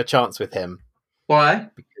have much of a chance with him. Why?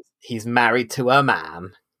 Because he's married to a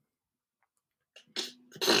man.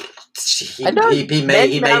 He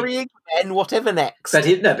may marrying men, whatever next. But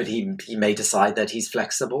he may decide that he's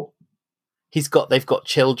flexible. They've got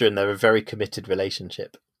children. They're a very committed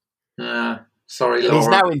relationship. Sorry, Laura. He's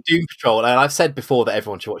now in Doom Patrol, and I've said before that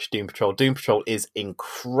everyone should watch Doom Patrol. Doom Patrol is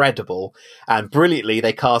incredible, and brilliantly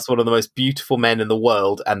they cast one of the most beautiful men in the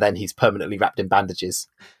world, and then he's permanently wrapped in bandages,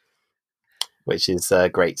 which is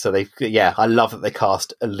great. So I love that they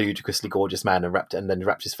cast a ludicrously gorgeous man and then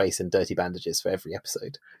wrapped his face in dirty bandages for every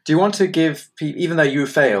episode. Do you want to give, even though you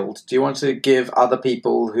failed, do you want to give other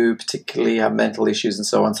people who particularly have mental issues and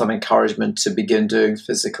so on some encouragement to begin doing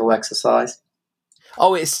physical exercise?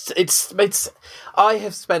 Oh, it's. I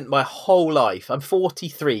have spent my whole life. I'm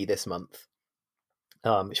 43 this month,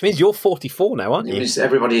 which means you're 44 now, aren't you?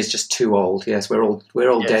 Everybody is just too old. Yes, we're all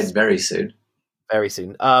dead very soon. Very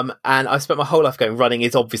soon. And I've spent my whole life going, running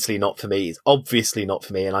is obviously not for me. It's obviously not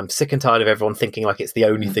for me. And I'm sick and tired of everyone thinking like it's the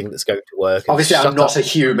only thing that's going to work. Obviously, I'm not a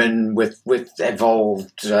human with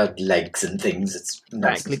evolved legs and things. It's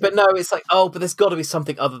exactly. But no, it's like, but there's got to be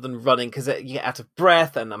something other than running because you get out of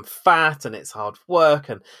breath and I'm fat and it's hard work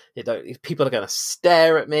and people are going to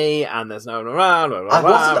stare at me and there's no one around.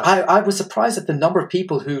 I was surprised at the number of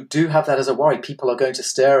people who do have that as a worry. People are going to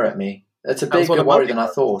stare at me. It's a bigger worry than I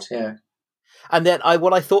thought, yeah. And then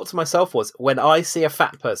what I thought to myself was, when I see a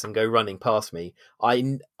fat person go running past me,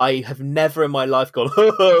 I have never in my life gone,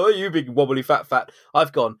 oh, you big wobbly fat.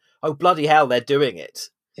 I've gone, oh bloody hell, they're doing it.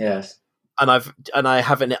 Yes. And I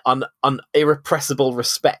have an irrepressible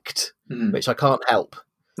respect, which I can't help.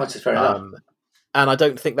 Which is fair enough. And I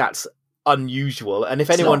don't think that's unusual. And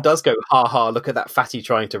if anyone does go, ha, look at that fatty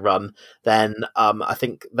trying to run, then I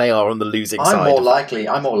think they are on the losing side.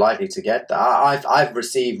 I'm more likely to get that. I've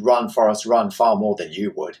received Run Forest Run far more than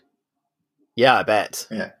you would. Yeah, I bet.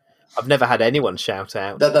 Yeah. I've never had anyone shout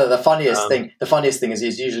out. The funniest thing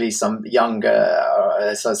is usually some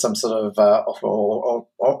younger, some sort of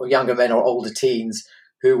or younger men or older teens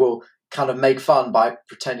who will kind of make fun by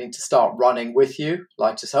pretending to start running with you,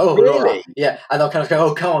 like just really? Yeah, and they'll kind of go,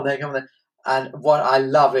 oh, come on then. And what I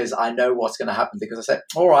love is I know what's going to happen because I say,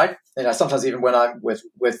 all right. Sometimes even when I'm with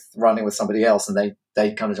running with somebody else and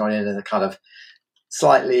they kind of join in and they kind of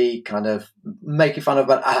slightly kind of making fun of,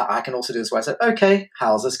 but I can also do this where I said, okay,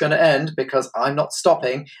 how's this going to end? Because I'm not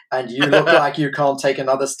stopping and you look like you can't take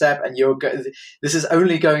another step and this is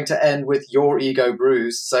only going to end with your ego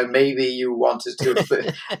bruised. So maybe you wanted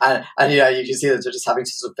to, and you can see that they're just having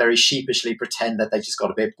to sort of very sheepishly pretend that they just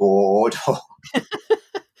got a bit bored.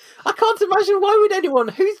 I can't imagine why would anyone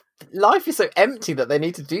whose life is so empty that they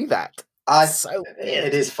need to do that.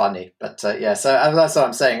 It is funny, but so that's what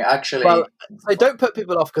I'm saying. Actually, so don't put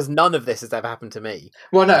people off because none of this has ever happened to me.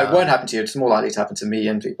 Well, no, it won't happen to you. It's more likely to happen to me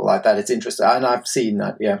and people like that. It's interesting, and I've seen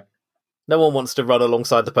that. Yeah, no one wants to run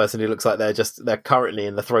alongside the person who looks like they're currently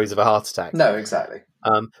in the throes of a heart attack. No, exactly.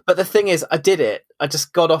 But the thing is, I did it. I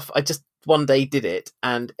just got off. I just one day did it,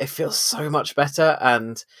 and it feels so much better,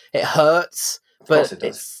 and it hurts, but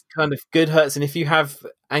it's kind of good hurts. And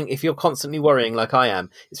if you're constantly worrying like I am,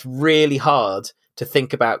 it's really hard to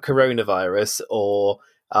think about coronavirus or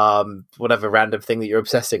whatever random thing that you're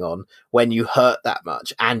obsessing on when you hurt that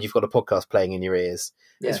much and you've got a podcast playing in your ears.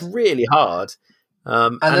 Yes. It's really hard.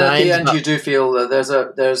 And then at the end, you do feel that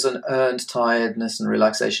there's an earned tiredness and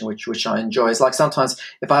relaxation, which I enjoy. It's like sometimes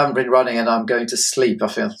if I haven't been running and I'm going to sleep, I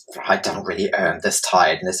feel I don't really earn this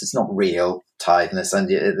tiredness. It's not real tiredness, and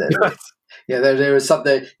there is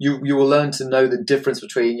something you will learn to know the difference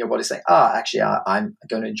between your body saying, actually, I'm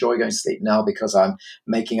going to enjoy going to sleep now because I'm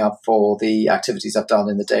making up for the activities I've done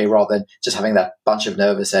in the day, rather than just having that bunch of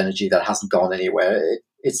nervous energy that hasn't gone anywhere.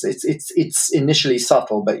 it's initially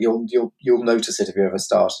subtle, but you'll notice it if you ever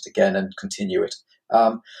start it again and continue it.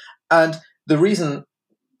 And the reason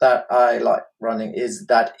that I like running is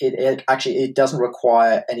that it doesn't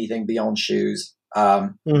require anything beyond shoes.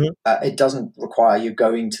 It doesn't require you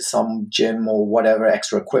going to some gym or whatever,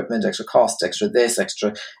 extra equipment, extra cost, extra this,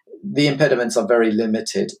 extra. The impediments are very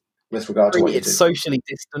limited with regard to what you do. It's socially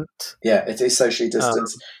distant. Yeah, it is socially distant.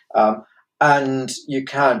 And you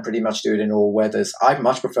can pretty much do it in all weathers. I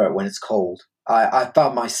much prefer it when it's cold. I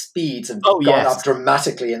found my speeds have gone up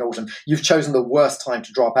dramatically in autumn. You've chosen the worst time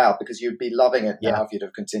to drop out because you'd be loving it now if you'd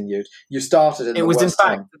have continued. You started in the worst time. It was,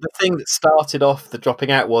 in fact, the thing that started off the dropping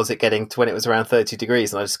out was it getting to when it was around 30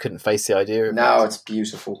 degrees, and I just couldn't face the idea of it. Now it's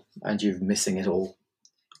beautiful, and you're missing it all.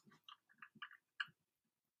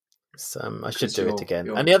 I should do it again.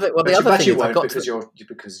 And the other thing you won't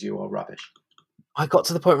because you are rubbish. I got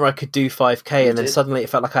to the point where I could do 5K, and then suddenly it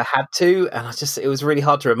felt like I had to, and it was really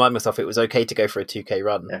hard to remind myself it was okay to go for a 2K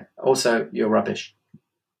run. Yeah. Also, you're rubbish.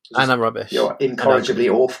 And I'm rubbish. You're incorrigibly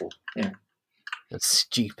awful. Yeah. That's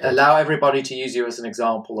stupid. Allow everybody to use you as an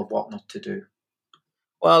example of what not to do.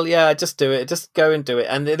 Well, yeah, just do it. Just go and do it.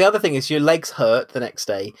 And the other thing is your legs hurt the next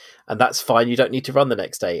day, and that's fine. You don't need to run the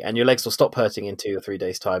next day, and your legs will stop hurting in 2 or 3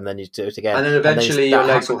 days' time. Then you do it again. And then eventually your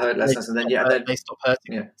legs will hurt less, and then they stop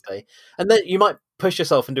hurting the next day. And then you might push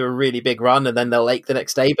yourself and do a really big run, and then they'll ache the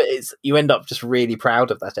next day, but you end up just really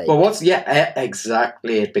proud of that ache. Well,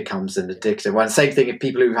 exactly. It becomes an addictive one. Same thing if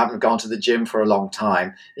people who haven't gone to the gym for a long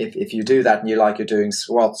time, if you do that and you're doing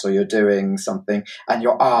squats or you're doing something and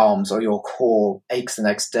your arms or your core aches the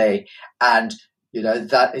next day, and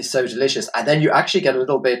that is so delicious, and then you actually get a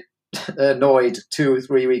little bit annoyed 2 or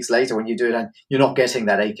 3 weeks later when you do it and you're not getting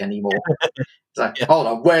that ache anymore. It's like, hold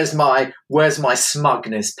on, where's my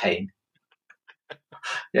smugness pain?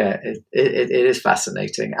 Yeah, it is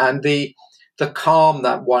fascinating, and the calm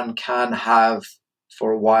that one can have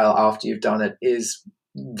for a while after you've done it is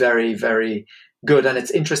very, very good. And it's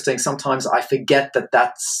interesting. Sometimes I forget that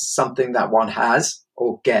that's something that one has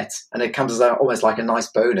or gets, and it comes as almost like a nice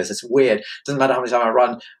bonus. It's weird. It doesn't matter how many times I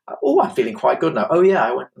run. I'm feeling quite good now. Oh yeah,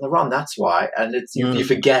 I went on the run. That's why. And you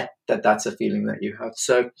forget that that's a feeling that you have.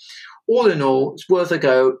 So, all in all, it's worth a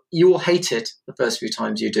go. You will hate it the first few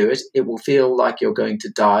times you do it. It will feel like you're going to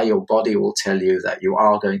die. Your body will tell you that you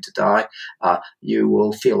are going to die. You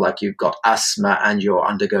will feel like you've got asthma and you're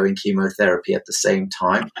undergoing chemotherapy at the same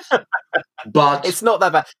time. But it's not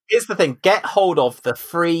that bad. Here's the thing. Get hold of the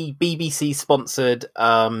free BBC-sponsored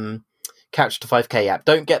Couch to 5K app.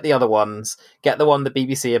 Don't get the other ones. Get the one the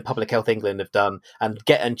BBC and Public Health England have done,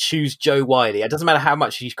 and choose Jo Whiley. It doesn't matter how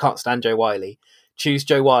much you can't stand Jo Whiley. Choose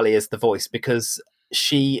Jo Whiley as the voice, because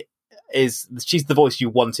she's the voice you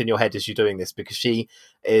want in your head as you're doing this, because she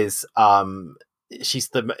is she's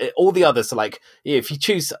all the others are like, if you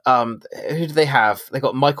choose who do they have? They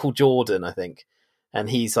got Michael Jordan, I think, and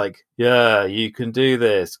he's like, yeah, you can do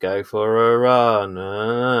this, go for a run.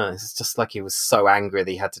 It's just like he was so angry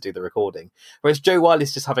that he had to do the recording. Whereas Jo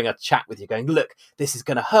Whiley's just having a chat with you, going, look, this is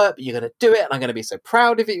going to hurt, but you're going to do it, and I'm going to be so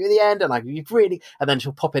proud of you at the end, and and then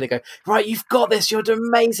she'll pop in and go, right, you've got this, you're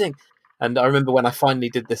amazing. And I remember when I finally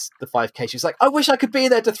did the 5K, she was like, I wish I could be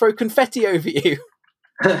there to throw confetti over you.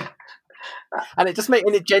 And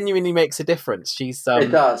it genuinely makes a difference.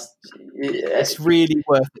 It does. It's really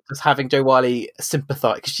worth it just having Jo Whiley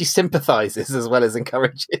sympathise, because she sympathises as well as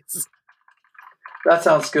encourages. That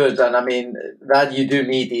sounds good, and I mean that you do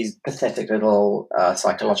need these pathetic little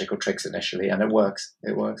psychological tricks initially, and it works.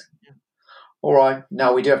 It works. Yeah. All right,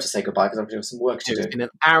 now we do have to say goodbye because I've got some work to do. It's been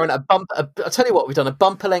an hour and I'll tell you what, we've done a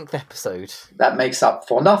bumper-length episode. That makes up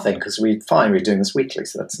for nothing, because we're doing this weekly,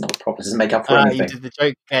 so that's not a problem. It doesn't make up for anything. You did the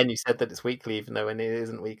joke again. You said that it's weekly, even though it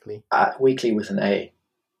isn't weekly. Weekly with an A.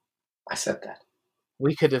 I said that.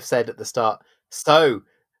 We could have said at the start, so,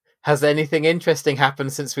 has anything interesting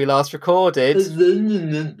happened since we last recorded?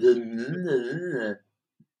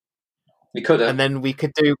 We could have. And then we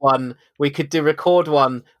could record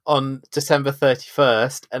one on December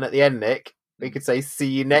 31st, and at the end, Nick, we could say, see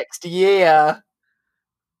you next year.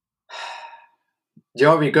 Do you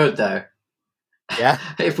know what would be good, though? Yeah.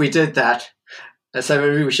 If we did that. So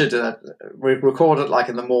maybe we should do that. We record it like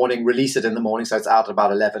in the morning, release it in the morning, so it's out at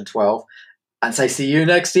about 11, 12, and say, see you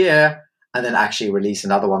next year, and then actually release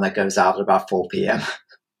another one that goes out at about 4 p.m.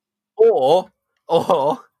 Or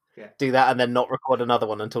do that and then not record another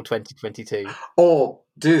one until 2022. Or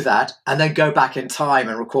do that and then go back in time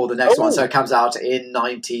and record the next one so it comes out in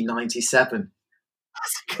 1997.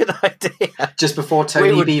 That's a good idea. Just before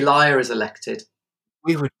Tony B. Lyer is elected.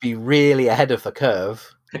 We would be really ahead of the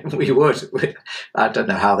curve. We would. I don't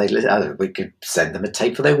know how we could send them a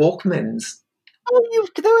tape for their Walkmans.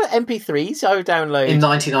 There were MP3s I would download. In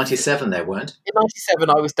 1997, there weren't. In 97,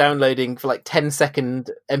 I was downloading for like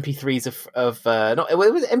 10-second MP3s of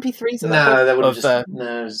was it MP3s? No, they would have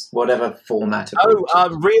just whatever format.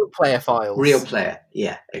 Real Player files. Real Player,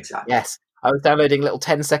 yeah, exactly. Yes, I was downloading little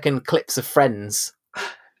 10-second clips of Friends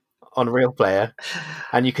on Real Player,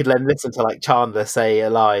 and you could then listen to like Chandler say a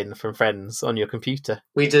line from Friends on your computer.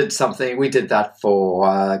 We did that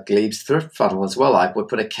for Gleb's Thrift Funnel as well. I would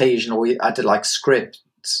put I did like scripts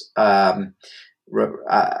for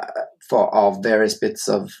various bits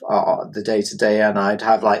of the day to day, and I'd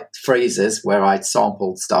have like phrases where I'd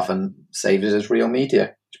sampled stuff and saved it as real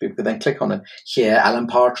media, which people could then click on and hear Alan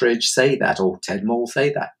Partridge say that or Ted Moore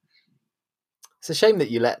say that. It's a shame that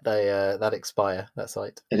you let that expire, that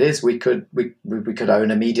site. It is. We could own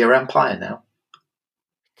a media empire now.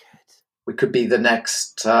 Good. We could be the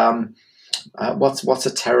next. What's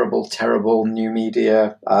a terrible new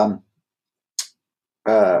media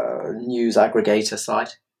news aggregator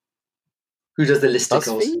site? Who does the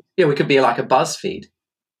listicles? BuzzFeed? Yeah, we could be like a BuzzFeed.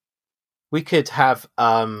 We could have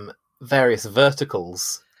various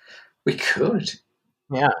verticals. We could.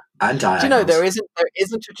 Yeah. And diagonals. Do you know there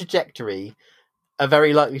isn't a trajectory, a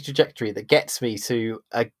very likely trajectory that gets me to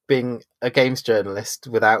being a games journalist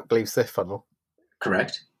without Gleb's Thrift Funnel?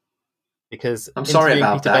 Correct. Because I'm sorry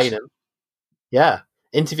about Peter that. Bainham,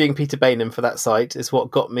 interviewing Peter Bainham for that site is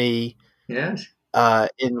what got me Yes.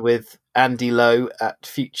 In with Andy Lowe at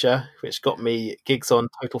Future, which got me gigs on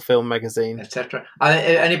Total Film magazine, etc.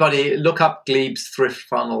 Anybody look up Gleb's Thrift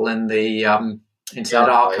Funnel in the Internet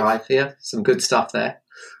Archive here. Some good stuff there.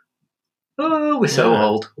 Oh, we're so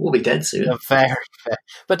old. We'll be dead soon. Very fair.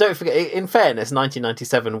 But don't forget, in fairness,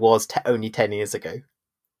 1997 was only 10 years ago.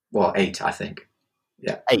 Well, 8, I think.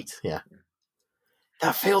 Yeah. 8, yeah.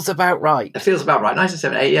 That feels about right. It feels about right.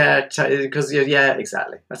 1978, yeah, because yeah,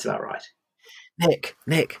 exactly. That's about right. Nick.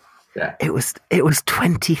 Yeah. It was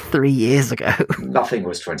 23 years ago. Nothing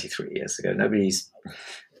was 23 years ago. Nobody's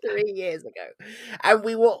 3 years ago, and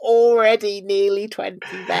we were already nearly 20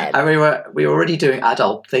 then. And we were already doing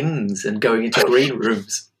adult things and going into green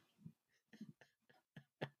rooms.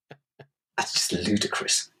 That's just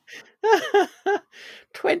ludicrous.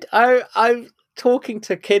 20. I'm talking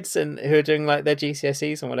to kids who are doing like their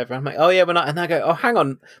GCSEs and whatever. I'm like, oh yeah, we're not. And I go, oh, hang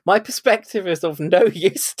on, my perspective is of no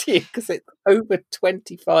use to you because it's over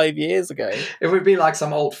 25 years ago. It would be like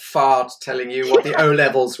some old fart telling you what the O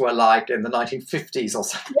levels were like in the 1950s or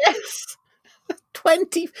something. Yes,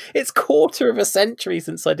 20. It's quarter of a century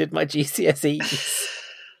since I did my GCSEs.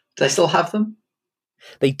 Do they still have them?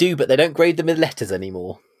 They do, but they don't grade them with letters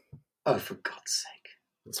anymore. Oh, for God's sake!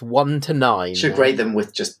 It's 1 to 9. Should grade them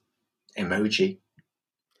with just emoji.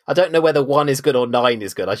 I don't know whether 1 is good or 9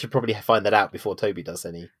 is good. I should probably find that out before Toby does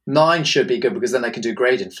any. 9 should be good because then they can do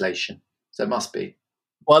grade inflation. So it must be.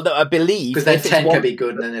 Well, no, I believe because then 10 can be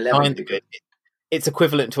good and then 11 can be good. It's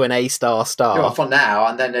equivalent to an A star. Well, for now,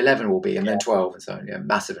 and then 11 will be, and then 12 and so on. Yeah,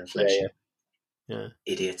 massive inflation. Yeah.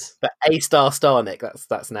 Idiots. But A star, Nick.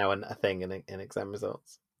 That's now a thing in exam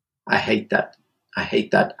results. I hate that,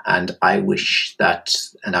 and I wish that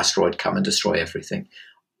an asteroid come and destroy everything.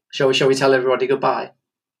 Shall we tell everybody goodbye?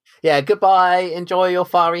 Yeah, goodbye. Enjoy your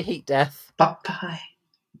fiery heat death. Bye-bye.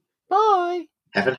 Bye. Heaven